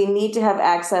 And we need to have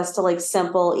access to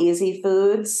simple, easy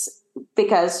foods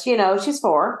because, she's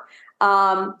 4,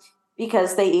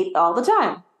 because they eat all the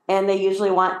time. And they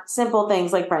usually want simple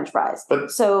things like French fries.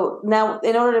 So now,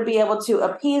 in order to be able to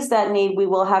appease that need, we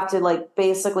will have to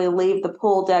basically leave the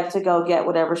pool deck to go get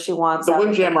whatever she wants. The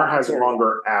Windjammer has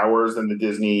longer hours than the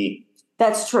Disney.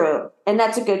 That's true. And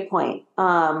that's a good point.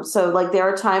 So there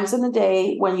are times in the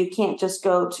day when you can't just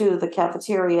go to the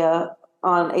cafeteria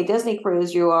on a Disney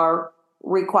cruise. You are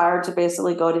required to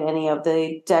basically go to any of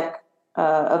the deck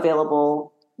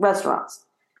available restaurants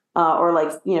or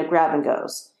grab and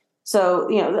goes. So,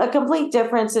 a complete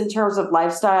difference in terms of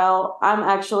lifestyle. I'm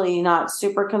actually not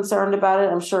super concerned about it.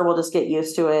 I'm sure we'll just get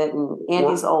used to it. And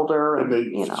Andy's older. And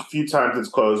the few times it's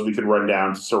closed, we could run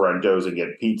down to Sorrento's and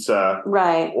get pizza.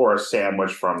 Right. Or a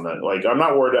sandwich from I'm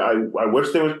not worried. I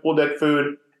wish there was pool deck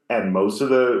food, and most of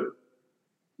the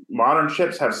modern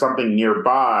ships have something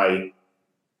nearby,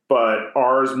 but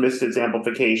ours missed its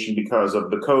amplification because of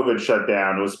the COVID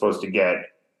shutdown. It was supposed to get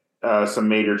some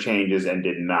major changes and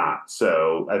did not.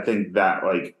 So I think that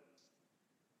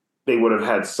they would have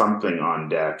had something on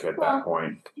deck at that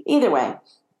point. Either way.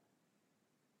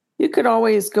 You could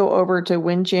always go over to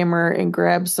Windjammer and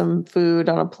grab some food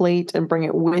on a plate and bring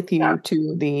it with you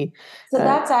to the. So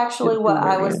that's actually what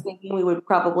I was thinking we would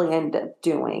probably end up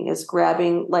doing, is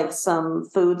grabbing some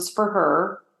foods for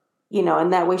her,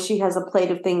 and that way she has a plate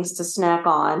of things to snack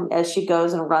on as she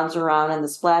goes and runs around in the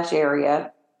splash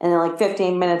area. And then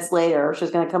 15 minutes later, she's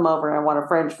going to come over and want a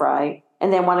French fry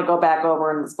and then want to go back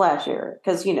over in the splash area.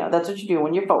 Because, that's what you do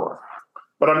when you're 4.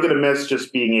 But I'm going to miss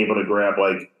just being able to grab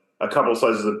a couple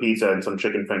slices of pizza and some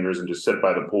chicken fingers and just sit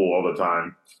by the pool all the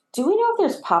time. Do we know if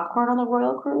there's popcorn on the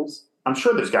Royal Cruise? I'm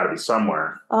sure there's got to be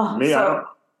somewhere. Oh,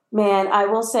 man, I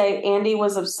will say Andy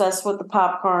was obsessed with the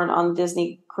popcorn on the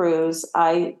Disney cruise.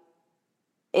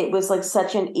 It was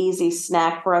such an easy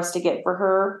snack for us to get for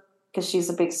her, because she's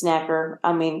a big snacker.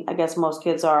 I mean, I guess most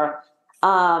kids are.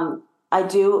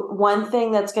 One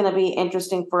thing that's going to be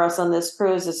interesting for us on this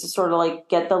cruise is to sort of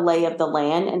get the lay of the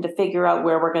land and to figure out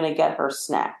where we're going to get her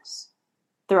snacks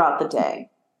throughout the day,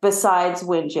 besides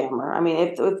Windjammer. I mean,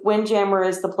 if Windjammer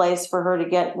is the place for her to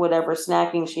get whatever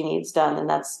snacking she needs done, then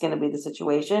that's going to be the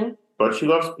situation. But she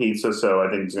loves pizza, so I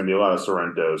think it's going to be a lot of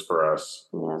Sorrento's for us.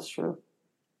 Yeah, that's true.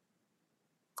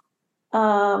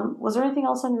 Was there anything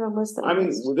else on your list that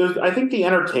I think the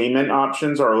entertainment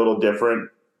options are a little different.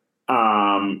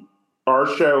 Our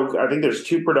show, I think there's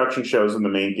 2 production shows in the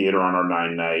main theater on our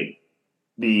 9-night.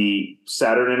 The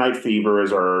Saturday Night Fever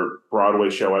is our Broadway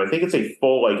show, and I think it's a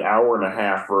full hour and a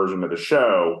half version of the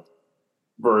show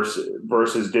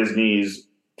versus Disney's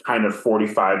kind of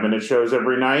 45-minute shows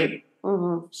every night.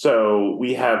 Mm-hmm. So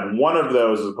we have one of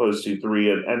those as opposed to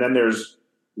 3, and then there's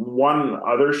one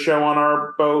other show on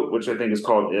our boat, which I think is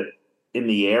called In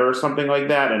the Air or something like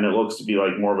that, and it looks to be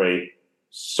more of a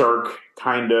Cirque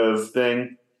kind of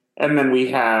thing. And then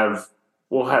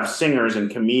we'll have singers and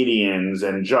comedians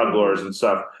and jugglers and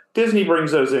stuff. Disney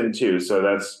brings those in too, so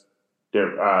that's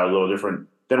a little different.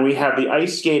 Then we have the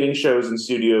ice skating shows in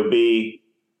Studio B.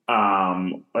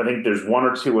 I think there's 1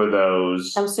 or 2 of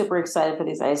those. I'm super excited for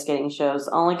these ice skating shows,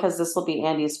 only because this will be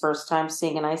Andy's first time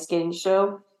seeing an ice skating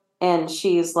show. And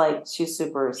she's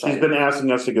super excited. She's been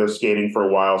asking us to go skating for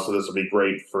a while, so this will be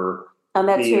great for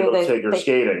being able to take her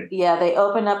skating. Yeah, they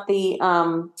open up the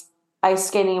ice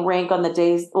skating rink on the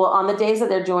days that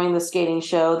they're doing the skating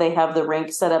show. They have the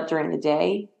rink set up during the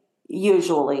day,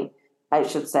 usually, I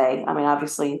should say. I mean,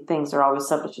 obviously, things are always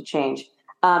subject to change.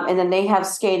 And then they have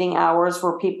skating hours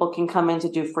where people can come in to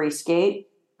do free skate.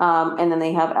 And then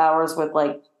they have hours with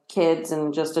kids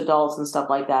and just adults and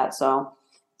stuff like that. So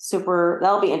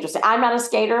that'll be interesting. I'm not a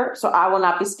skater, so I will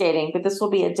not be skating, but this will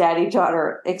be a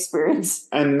daddy-daughter experience.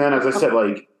 And then, as I said,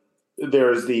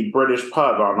 there's the British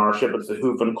pub on our ship. It's the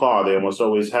Hoof and Claw. They almost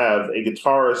always have a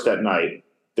guitarist at night.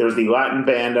 There's the Latin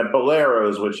band at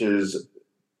Boleros, which is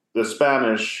the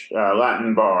Spanish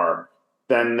Latin bar.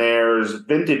 Then there's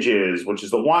Vintages, which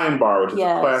is the wine bar, which is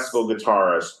a classical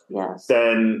guitarist. Yes.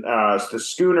 Then the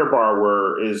Schooner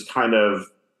bar, is kind of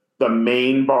the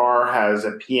main bar, has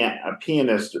a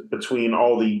pianist between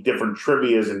all the different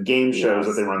trivias and game shows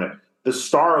that they run there. The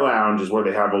Star Lounge is where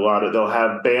they have they'll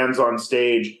have bands on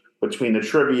stage between the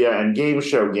trivia and game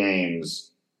show games.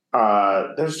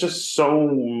 There's just so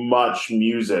much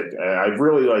music. I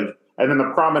really and then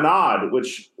the Promenade,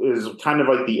 which is kind of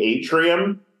like the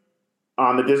atrium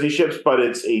on the Disney ships, but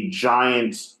it's a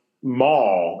giant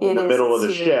mall in the middle of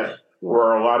the ship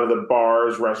where a lot of the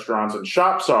bars, restaurants, and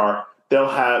shops are.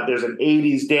 There's an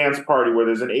 80s dance party where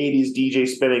there's an 80s DJ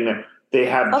spinning there. They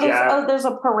have there's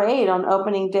a parade on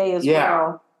opening day as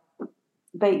well.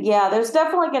 But there's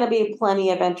definitely going to be plenty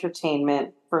of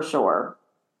entertainment for sure.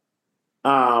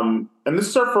 And this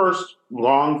is our first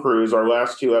long cruise. Our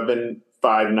last 2 have been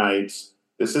 5 nights.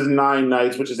 This is 9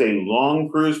 nights, which is a long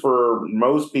cruise for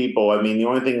most people. I mean, the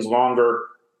only things longer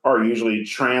are usually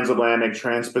transatlantic,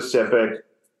 trans-Pacific,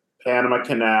 Panama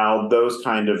Canal, those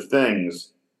kind of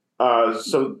things.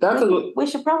 So that's we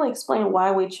should probably explain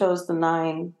why we chose the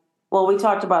 9. Well, we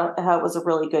talked about how it was a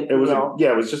really good deal.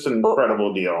 It was just an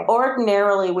incredible deal.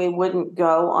 Ordinarily, we wouldn't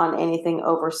go on anything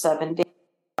over 7 days.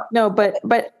 No, but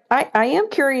I am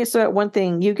curious about one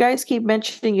thing. You guys keep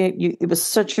mentioning it was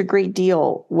such a great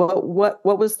deal. What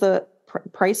was the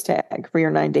price tag for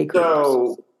your 9-day cruise?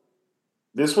 So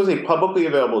this was a publicly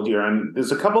available deal, and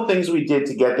there's a couple things we did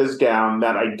to get this down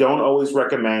that I don't always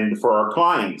recommend for our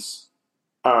clients.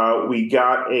 We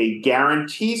got a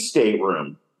guarantee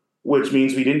stateroom, which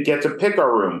means we didn't get to pick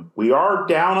our room. We are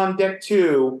down on deck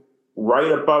 2,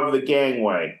 right above the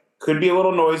gangway. Could be a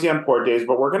little noisy on port days,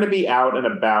 but we're going to be out and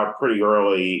about pretty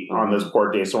early on this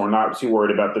port day, so we're not too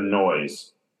worried about the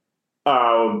noise.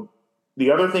 The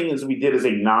other thing is we did is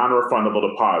a non-refundable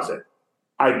deposit.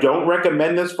 I don't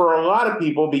recommend this for a lot of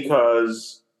people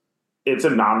because it's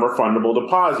a non-refundable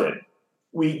deposit.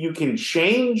 You can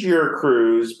change your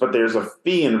cruise, but there's a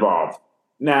fee involved.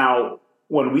 Now,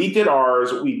 when we did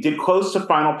ours, we did close to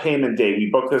final payment date.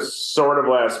 We booked this sort of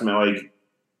last minute, like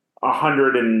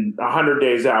 100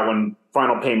 days out when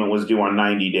final payment was due on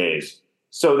 90 days.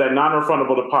 So that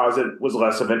non-refundable deposit was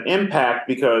less of an impact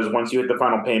because once you hit the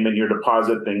final payment, your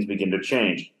deposit, things begin to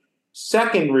change.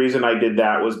 Second reason I did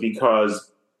that was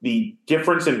because the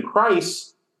difference in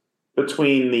price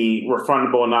between the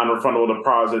refundable and non-refundable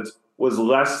deposits was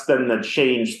less than the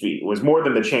change fee. It was more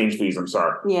than the change fees, I'm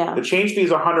sorry. Yeah. The change fee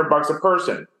is $100 a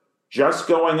person. Just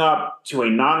going up to a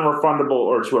non-refundable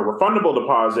or to a refundable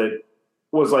deposit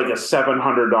was like a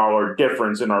 $700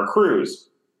 difference in our cruise.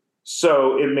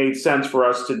 So it made sense for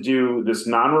us to do this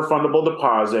non-refundable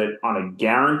deposit on a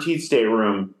guaranteed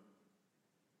stateroom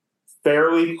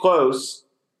fairly close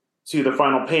to the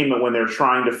final payment when they're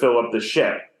trying to fill up the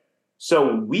ship.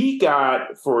 So we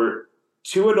got for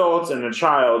 2 adults and a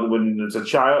child, when it's a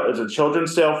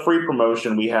children's sale free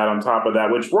promotion we had on top of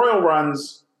that, which Royal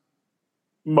runs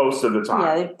most of the time.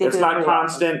 Yeah, they it's not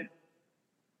constant. Often.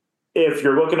 If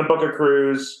you're looking to book a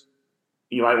cruise,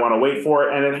 you might want to wait for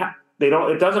it, and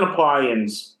it doesn't apply in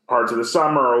parts of the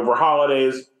summer or over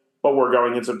holidays, but we're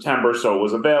going in September, so it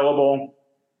was available.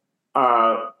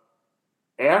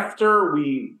 After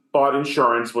we bought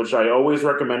insurance, which I always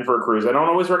recommend for a cruise, I don't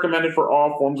always recommend it for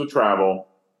all forms of travel,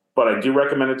 but I do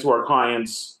recommend it to our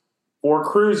clients for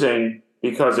cruising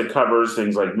because it covers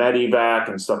things like Medevac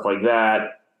and stuff like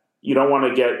that. You don't want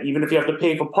to get, even if you have to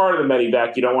pay for part of the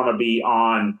Medevac, you don't want to be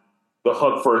on the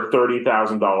hook for a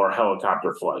 $30,000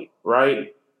 helicopter flight,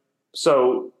 right?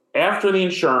 So after the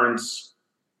insurance,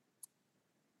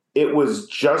 it was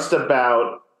just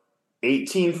about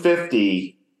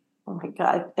 $1,850. Oh my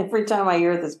God. Every time I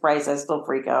hear this price, I still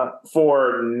freak out.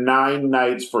 For 9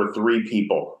 nights for 3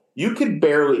 people. You could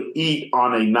barely eat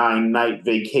on a 9-night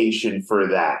vacation for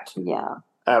that. Yeah.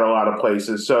 At a lot of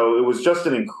places. So it was just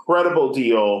an incredible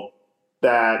deal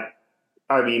that,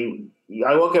 I mean,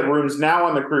 I look at rooms now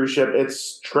on the cruise ship,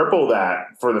 it's triple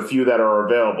that for the few that are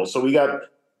available. So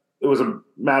it was a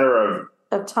matter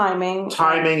of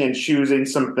timing and choosing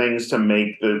some things to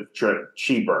make the trip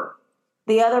cheaper.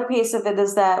 The other piece of it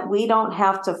is that we don't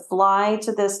have to fly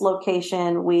to this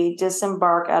location. We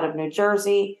disembark out of New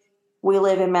Jersey. We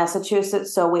live in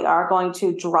Massachusetts, so we are going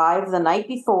to drive the night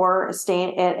before,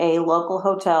 stay at a local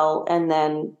hotel, and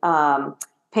then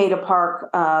pay to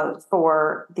park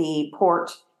for the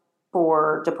port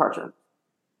for departure.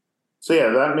 So yeah,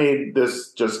 that made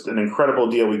this just an incredible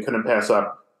deal we couldn't pass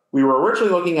up. We were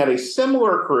originally looking at a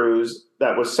similar cruise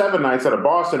that was 7 nights out of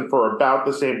Boston for about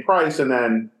the same price, and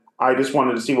then I just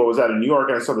wanted to see what was out of New York,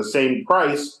 and I saw the same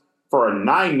price for a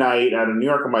 9-night out of New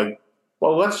York. I'm like,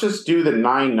 well, let's just do the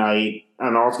 9-night,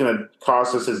 and all it's going to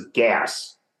cost us is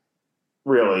gas,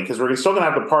 really, because we're still going to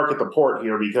have to park at the port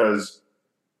here because,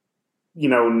 we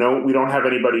don't have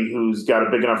anybody who's got a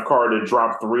big enough car to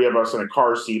drop 3 of us in a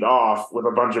car seat off with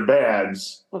a bunch of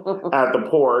bags at the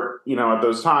port, at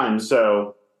those times.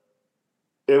 So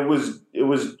it was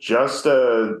just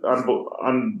a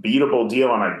unbeatable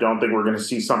deal, and I don't think we're going to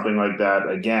see something like that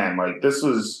again. Like, this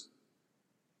was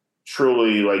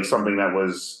truly like something that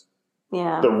was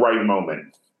the right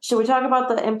moment. Should we talk about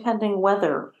the impending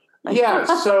weather? Yeah,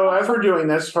 so as we're doing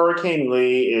this, Hurricane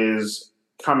Lee is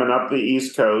coming up the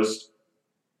East Coast.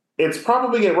 We're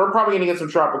probably going to get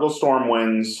some tropical storm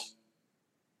winds.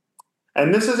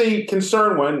 And this is a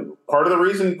concern when part of the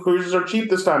reason cruises are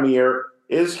cheap this time of year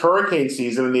is hurricane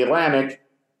season in the Atlantic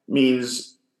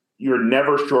means you're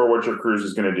never sure what your cruise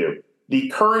is going to do. The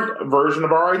current version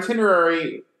of our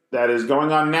itinerary that is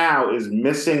going on now is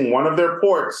missing one of their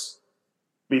ports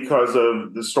because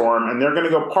of the storm, and they're going to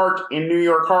go park in New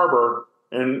York Harbor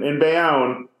in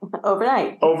Bayonne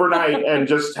overnight and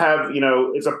just have,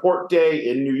 it's a port day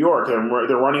in New York. They're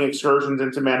running excursions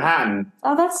into Manhattan.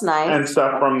 Oh, that's nice. And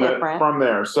stuff from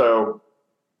there. So,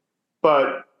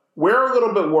 but we're a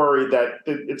little bit worried that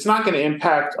it's not going to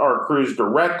impact our cruise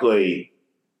directly,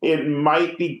 it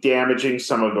might be damaging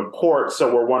some of the ports.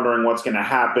 So we're wondering what's going to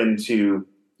happen to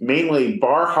mainly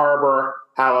Bar Harbor,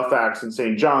 Halifax, and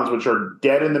St. John's, which are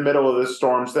dead in the middle of this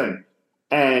storm's thing.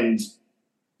 And,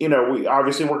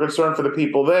 we're concerned for the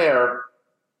people there.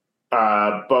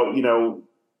 But,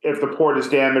 if the port is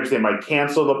damaged, they might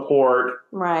cancel the port.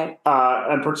 Right.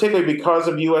 And particularly because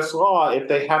of U.S. law, if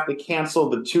they have to cancel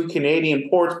the 2 Canadian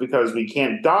ports because we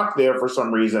can't dock there for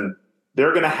some reason,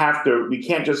 they're going to have to, we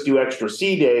can't just do extra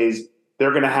sea days.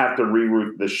 They're going to have to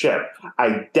reroute the ship.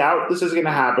 I doubt this is going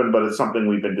to happen, but it's something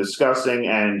we've been discussing,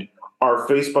 and our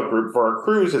Facebook group for our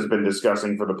cruise has been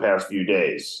discussing for the past few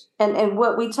days. And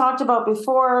what we talked about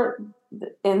before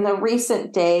in the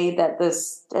recent day that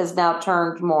this has now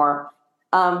turned more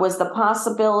was the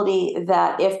possibility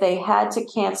that if they had to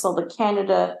cancel the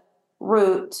Canada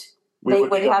route, they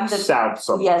would have to south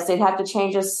somewhere. Yes, they'd have to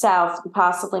change us south,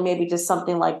 possibly maybe to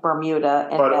something like Bermuda.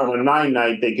 But on a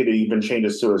 9-night, they could even change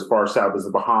us to as far south as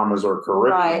the Bahamas or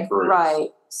Caribbean cruise. Right.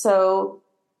 So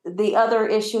the other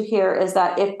issue here is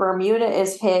that if Bermuda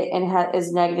is hit and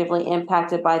is negatively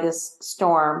impacted by this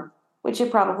storm, which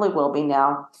it probably will be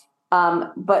now,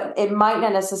 but it might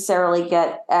not necessarily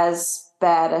get as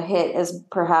bad a hit as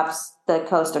perhaps the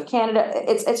coast of Canada.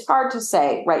 It's hard to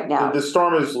say right now. The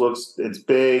storm it's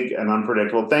big and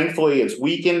unpredictable. Thankfully, it's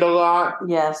weakened a lot.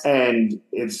 Yes. And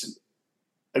it's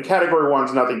a Category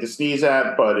 1's nothing to sneeze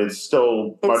at, but it's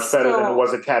still much better than it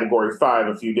was a Category 5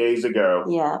 a few days ago.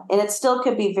 Yeah. And it still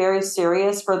could be very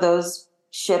serious for those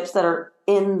ships that are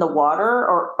in the water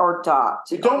or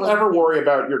docked. Don't ever worry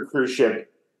about your cruise ship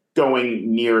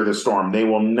going near the storm. They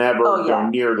will never go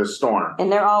near the storm.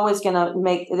 And they're always going to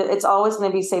it's always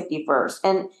going to be safety first.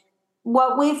 And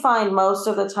what we find most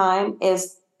of the time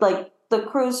is like the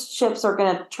cruise ships are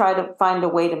going to try to find a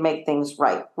way to make things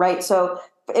right? So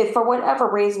if for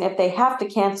whatever reason, if they have to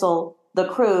cancel the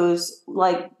cruise,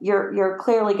 like you're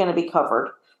clearly going to be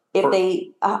covered. If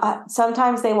they,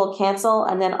 sometimes they will cancel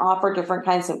and then offer different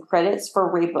kinds of credits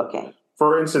for rebooking.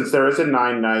 For instance, there is a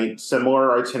 9-night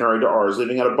similar itinerary to ours,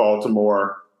 leaving out of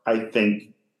Baltimore, I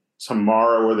think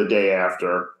tomorrow or the day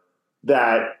after,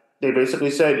 that they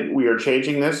basically said, we are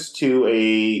changing this to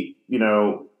a,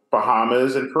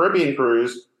 Bahamas and Caribbean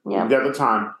cruise. Yeah. We've got the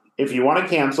time. If you want to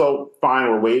cancel, fine,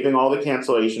 we're waiving all the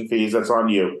cancellation fees. That's on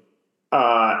you.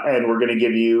 And we're going to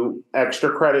give you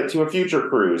extra credit to a future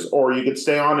cruise. Or you could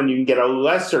stay on and you can get a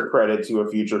lesser credit to a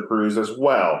future cruise as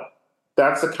well.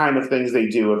 That's the kind of things they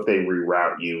do if they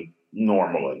reroute you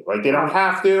normally. Like, they don't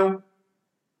have to.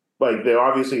 Like, they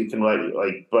obviously can let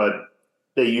you, but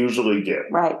they usually do.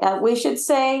 Right. Now, we should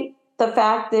say the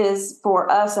fact is, for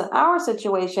us in our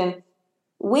situation,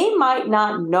 we might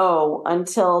not know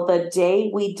until the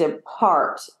day we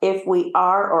depart if we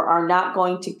are or are not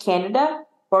going to Canada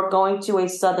or going to a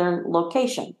southern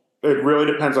location. It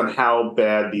really depends on how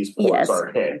bad these ports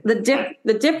are hit.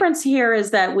 The difference here is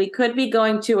that we could be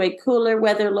going to a cooler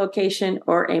weather location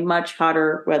or a much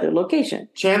hotter weather location.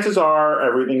 Chances are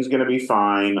everything's going to be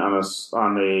fine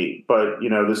but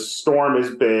the storm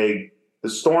is big. The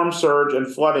storm surge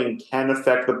and flooding can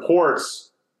affect the ports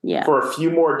for a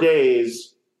few more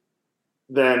days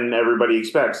than everybody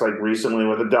expects. Like recently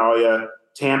with Idalia,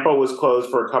 Tampa was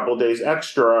closed for a couple days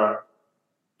extra.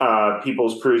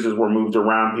 People's cruises were moved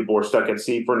around. People were stuck at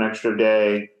sea for an extra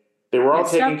day. They were all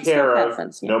taken care of.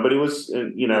 Nobody was,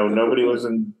 nobody was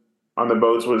on the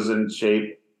boats was in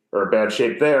shape or bad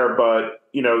shape there. But,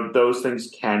 those things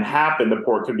can happen. The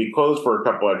port could be closed for a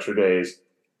couple extra days.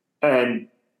 And,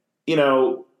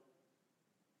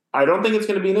 I don't think it's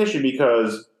going to be an issue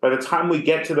because by the time we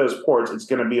get to those ports, it's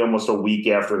going to be almost a week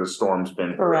after the storm's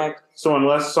been. Correct. So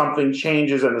unless something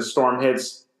changes and the storm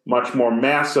hits much more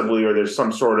massively, or there's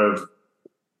some sort of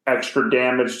extra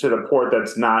damage to the port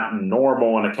that's not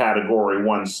normal in a Category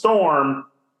 1 storm,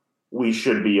 we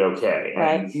should be okay.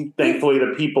 Right. And thankfully,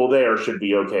 the people there should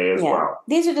be okay as well.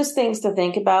 These are just things to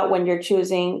think about when you're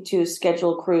choosing to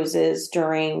schedule cruises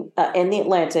during in the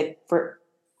Atlantic for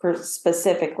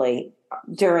specifically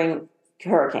during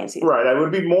hurricane season. Right. I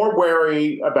would be more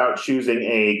wary about choosing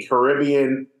a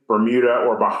Caribbean, Bermuda,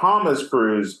 or Bahamas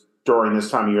cruise during this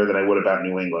time of year than I would about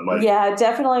New England. I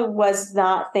definitely was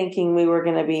not thinking we were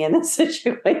going to be in this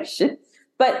situation.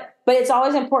 But it's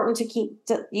always important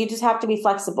you just have to be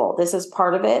flexible. This is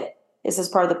part of it. This is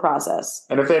part of the process.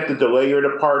 And if they have to delay your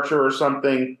departure or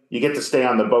something, you get to stay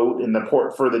on the boat in the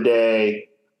port for the day,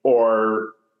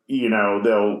 or,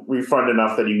 they'll refund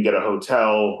enough that you can get a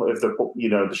hotel if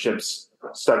the ship's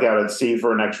stuck out at sea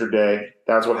for an extra day.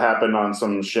 That's what happened on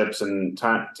some ships in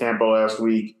Tampa last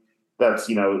week. That's,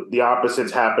 the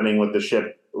opposite's happening with the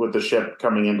ship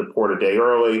coming into port a day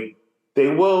early.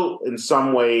 They will in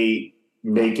some way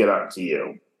make it up to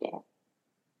you. Yeah.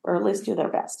 Or at least do their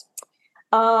best.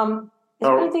 Is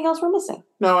there anything else we're missing?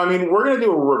 No, I mean, we're going to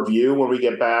do a review when we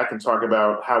get back and talk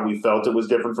about how we felt it was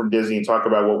different from Disney and talk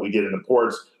about what we did in the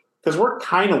ports. Because we're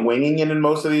kind of winging it in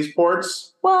most of these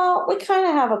ports. Well, we kind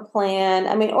of have a plan.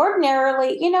 I mean,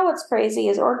 ordinarily, what's crazy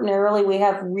is ordinarily we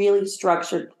have really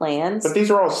structured plans. But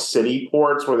these are all city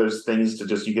ports where there's things to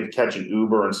just, you could catch an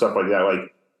Uber and stuff like that.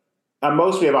 Like, at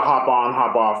most we have a hop on,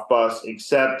 hop off bus,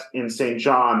 except in St.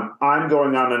 John, I'm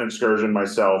going on an excursion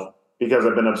myself because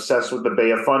I've been obsessed with the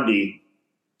Bay of Fundy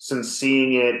since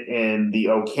seeing it in the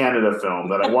O Canada film,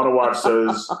 that I want to watch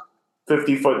those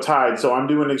 50-foot tides. So I'm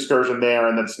doing an excursion there,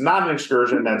 and that's not an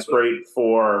excursion that's great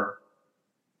for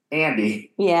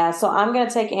Andy. Yeah, so I'm going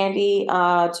to take Andy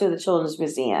to the Children's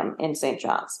Museum in St.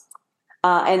 John's.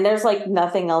 And there's like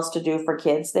nothing else to do for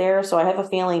kids there. So I have a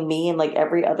feeling me and like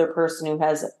every other person who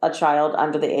has a child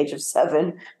under the age of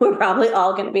 7, we're probably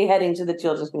all going to be heading to the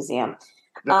Children's Museum.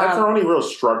 That's our only real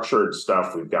structured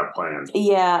stuff we've got planned.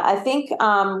 Yeah, I think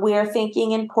we are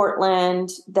thinking in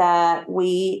Portland that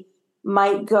we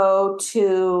might go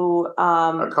to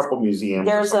a couple museums.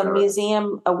 There's a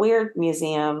museum, a weird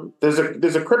museum. There's a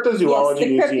cryptozoology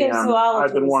museum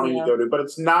I've been wanting to go to, but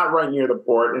it's not right near the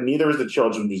port, and neither is the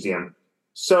Children's Museum.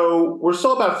 So we're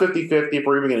still about 50-50 if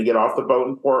we're even going to get off the boat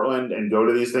in Portland and go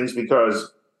to these things,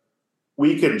 because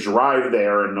we could drive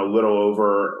there in a little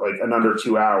over, like, in under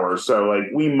 2 hours. So, like,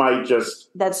 we might just...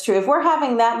 That's true. If we're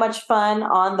having that much fun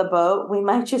on the boat, we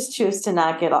might just choose to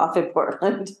not get off in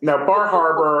Portland. Now, Bar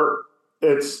Harbor,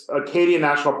 it's Acadia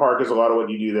National Park is a lot of what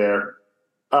you do there.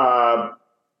 But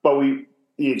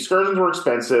the excursions were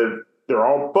expensive. They're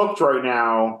all booked right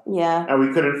now. Yeah. And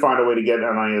we couldn't find a way to get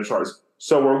on any of the charts.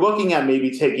 So we're looking at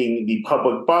maybe taking the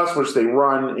public bus, which they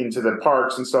run into the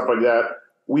parks and stuff like that.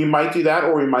 We might do that,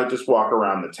 or we might just walk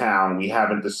around the town. We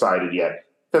haven't decided yet.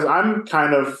 Because I'm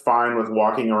kind of fine with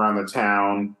walking around the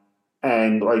town.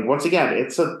 And, like, once again,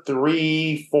 it's a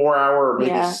 3-4 hour,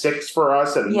 maybe 6 for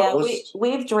us at most.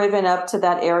 We've driven up to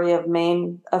that area of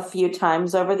Maine a few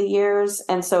times over the years.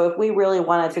 And so if we really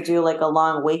wanted to do, like, a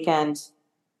long weekend,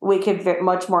 we could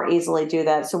much more easily do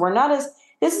that. So we're not as...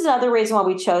 This is another reason why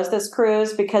we chose this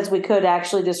cruise, because we could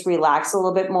actually just relax a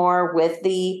little bit more with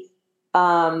the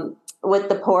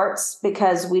ports,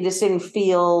 because we just didn't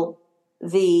feel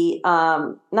the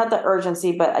not the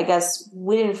urgency, but I guess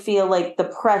we didn't feel like the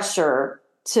pressure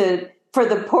for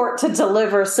the port to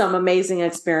deliver some amazing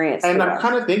experience. And I'm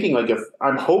kind of thinking, like, if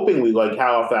I'm hoping we like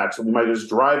Halifax, we might just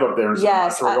drive up there and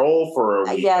roll for a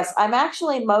week. Yes, I'm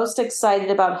actually most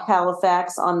excited about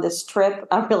Halifax on this trip.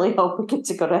 I really hope we get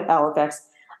to go to Halifax.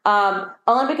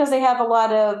 Only because they have a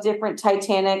lot of different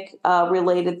Titanic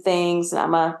related things, and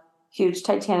I'm a huge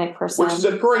Titanic person. Which is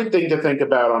a great thing to think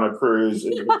about on a cruise.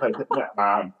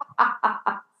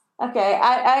 Okay,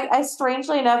 I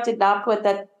strangely enough did not put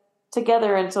that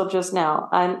together until just now.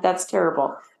 That's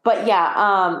terrible. But yeah,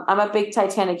 I'm a big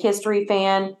Titanic history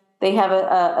fan. They have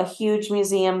a huge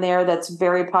museum there that's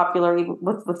very popular even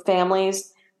with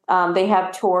families. They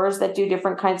have tours that do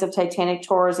different kinds of Titanic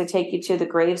tours. They take you to the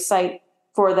grave site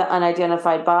for the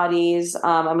unidentified bodies. Is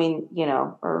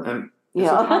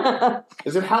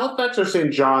it Halifax or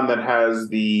St. John that has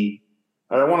the,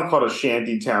 I don't want to call it a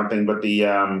shanty town thing, but the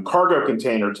cargo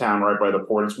container town right by the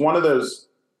port? It's one of those,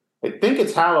 I think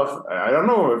it's Halifax. I don't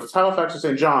know if it's Halifax or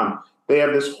St. John. They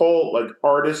have this whole, like,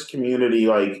 artist community,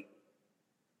 like,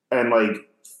 and, like,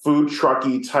 food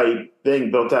trucky type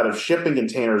thing built out of shipping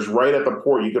containers right at the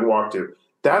port you could walk to.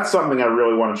 That's something I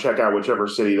really want to check out, whichever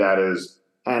city that is.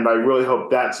 And I really hope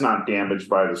that's not damaged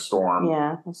by the storm.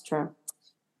 Yeah, that's true.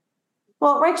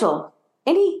 Well, Rachel,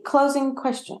 any closing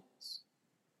questions?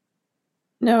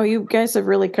 No, you guys have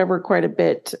really covered quite a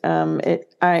bit. I'm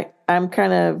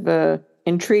kind of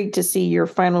intrigued to see your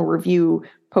final review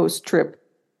post-trip.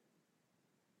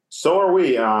 So are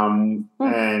we. And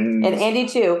Andy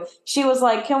too. She was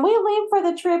like, "Can we leave for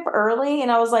the trip early?"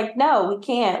 And I was like, "No, we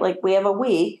can't. Like, we have a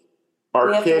week.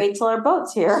 We have to wait till our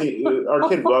boat's here." Our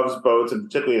kid loves boats, and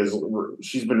particularly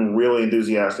she's been really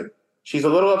enthusiastic. She's a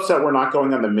little upset we're not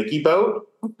going on the Mickey boat,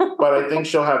 but I think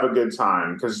she'll have a good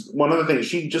time, because one of the things,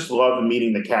 she just loved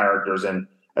meeting the characters. And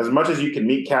as much as you can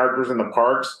meet characters in the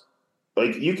parks,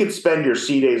 like, you could spend your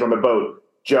sea days on the boat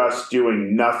just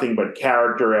doing nothing but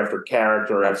character after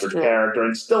character after character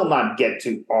and still not get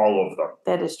to all of them.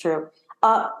 That is true.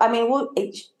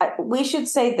 We should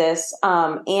say this.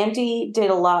 Andy did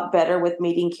a lot better with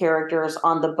meeting characters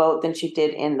on the boat than she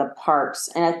did in the parks.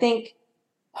 And I think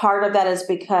part of that is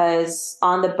because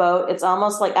on the boat, it's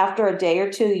almost like after a day or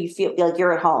two, you feel like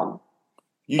you're at home.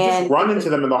 You just run into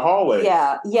them in the hallways.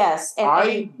 Yeah, yes.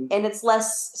 And it's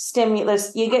less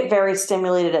stimulus. You get very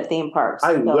stimulated at theme parks.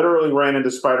 I literally ran into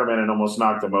Spider-Man and almost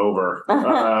knocked him over.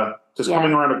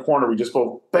 Coming around a corner, we just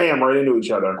go bam right into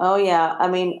each other. Oh, yeah. I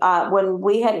mean, when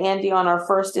we had Andy on our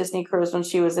first Disney cruise when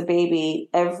she was a baby,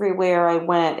 everywhere I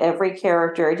went, every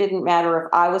character, it didn't matter if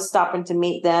I was stopping to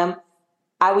meet them.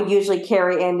 I would usually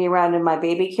carry Andy around in my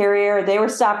baby carrier. They were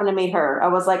stopping to meet her. I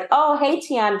was like, oh, hey,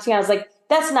 Tiana. Tiana's like,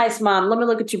 that's nice, Mom. Let me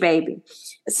look at your baby.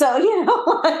 So,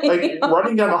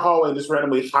 running down the hallway and just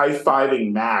randomly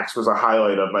high-fiving Max was a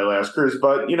highlight of my last cruise.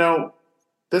 But,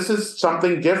 this is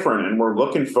something different, and we're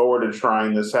looking forward to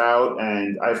trying this out.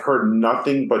 And I've heard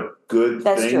nothing but good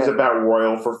things about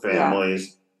Royal for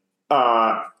families.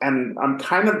 Yeah. And I'm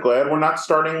kind of glad we're not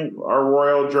starting our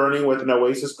Royal journey with an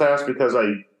Oasis class because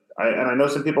I know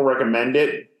some people recommend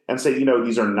it and say,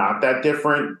 these are not that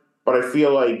different. But I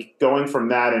feel like going from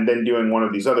that and then doing one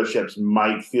of these other ships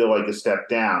might feel like a step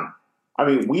down. I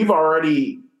mean, we've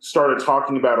already started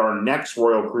talking about our next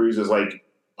Royal cruises, like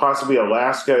possibly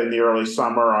Alaska in the early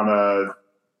summer on a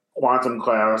Quantum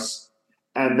class.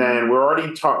 And then we've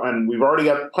already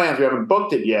got plans. We haven't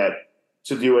booked it yet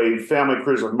to do a family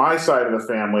cruise with my side of the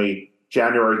family,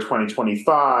 January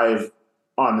 2025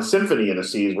 on the Symphony of the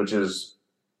Seas, which is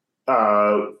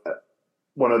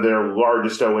one of their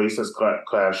largest Oasis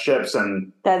class ships,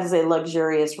 and that is a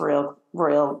luxurious royal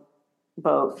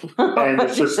boat. And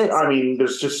it's just,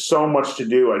 there's just so much to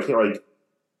do. I feel like,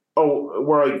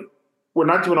 we're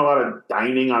not doing a lot of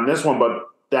dining on this one, but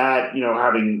that,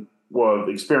 having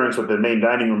experience with the main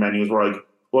dining room menus, we're like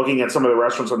looking at some of the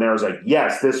restaurants on there. Is like,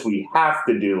 yes, this we have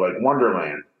to do, like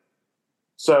Wonderland.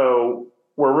 So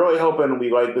we're really hoping we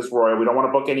like this Royal. We don't want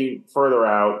to book any further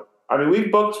out. I mean,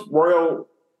 we've booked Royal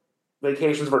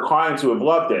vacations for clients who have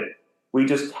loved it. We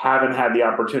just haven't had the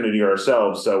opportunity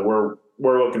ourselves, so we're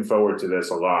looking forward to this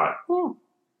a lot. Yeah.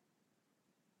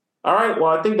 All right, well,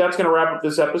 I think that's going to wrap up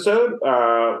this episode.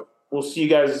 We'll see you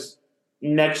guys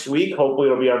next week. Hopefully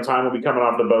it'll be on time. We'll be coming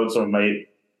off the boat, so it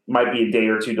might be a day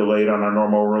or two delayed on our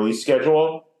normal release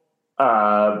schedule.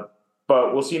 But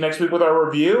we'll see you next week with our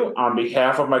review. On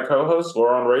behalf of my co-hosts,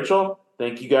 Laura and Rachel,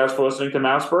 thank you guys for listening to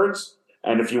Mousebirds.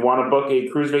 And if you want to book a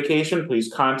cruise vacation,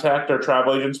 please contact our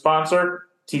travel agent sponsor,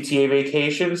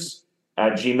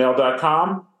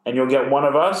 ttavacations@gmail.com, and you'll get one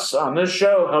of us on this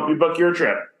show help you book your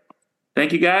trip.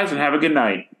 Thank you guys, and have a good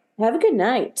night. Have a good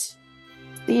night.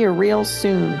 See you real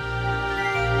soon.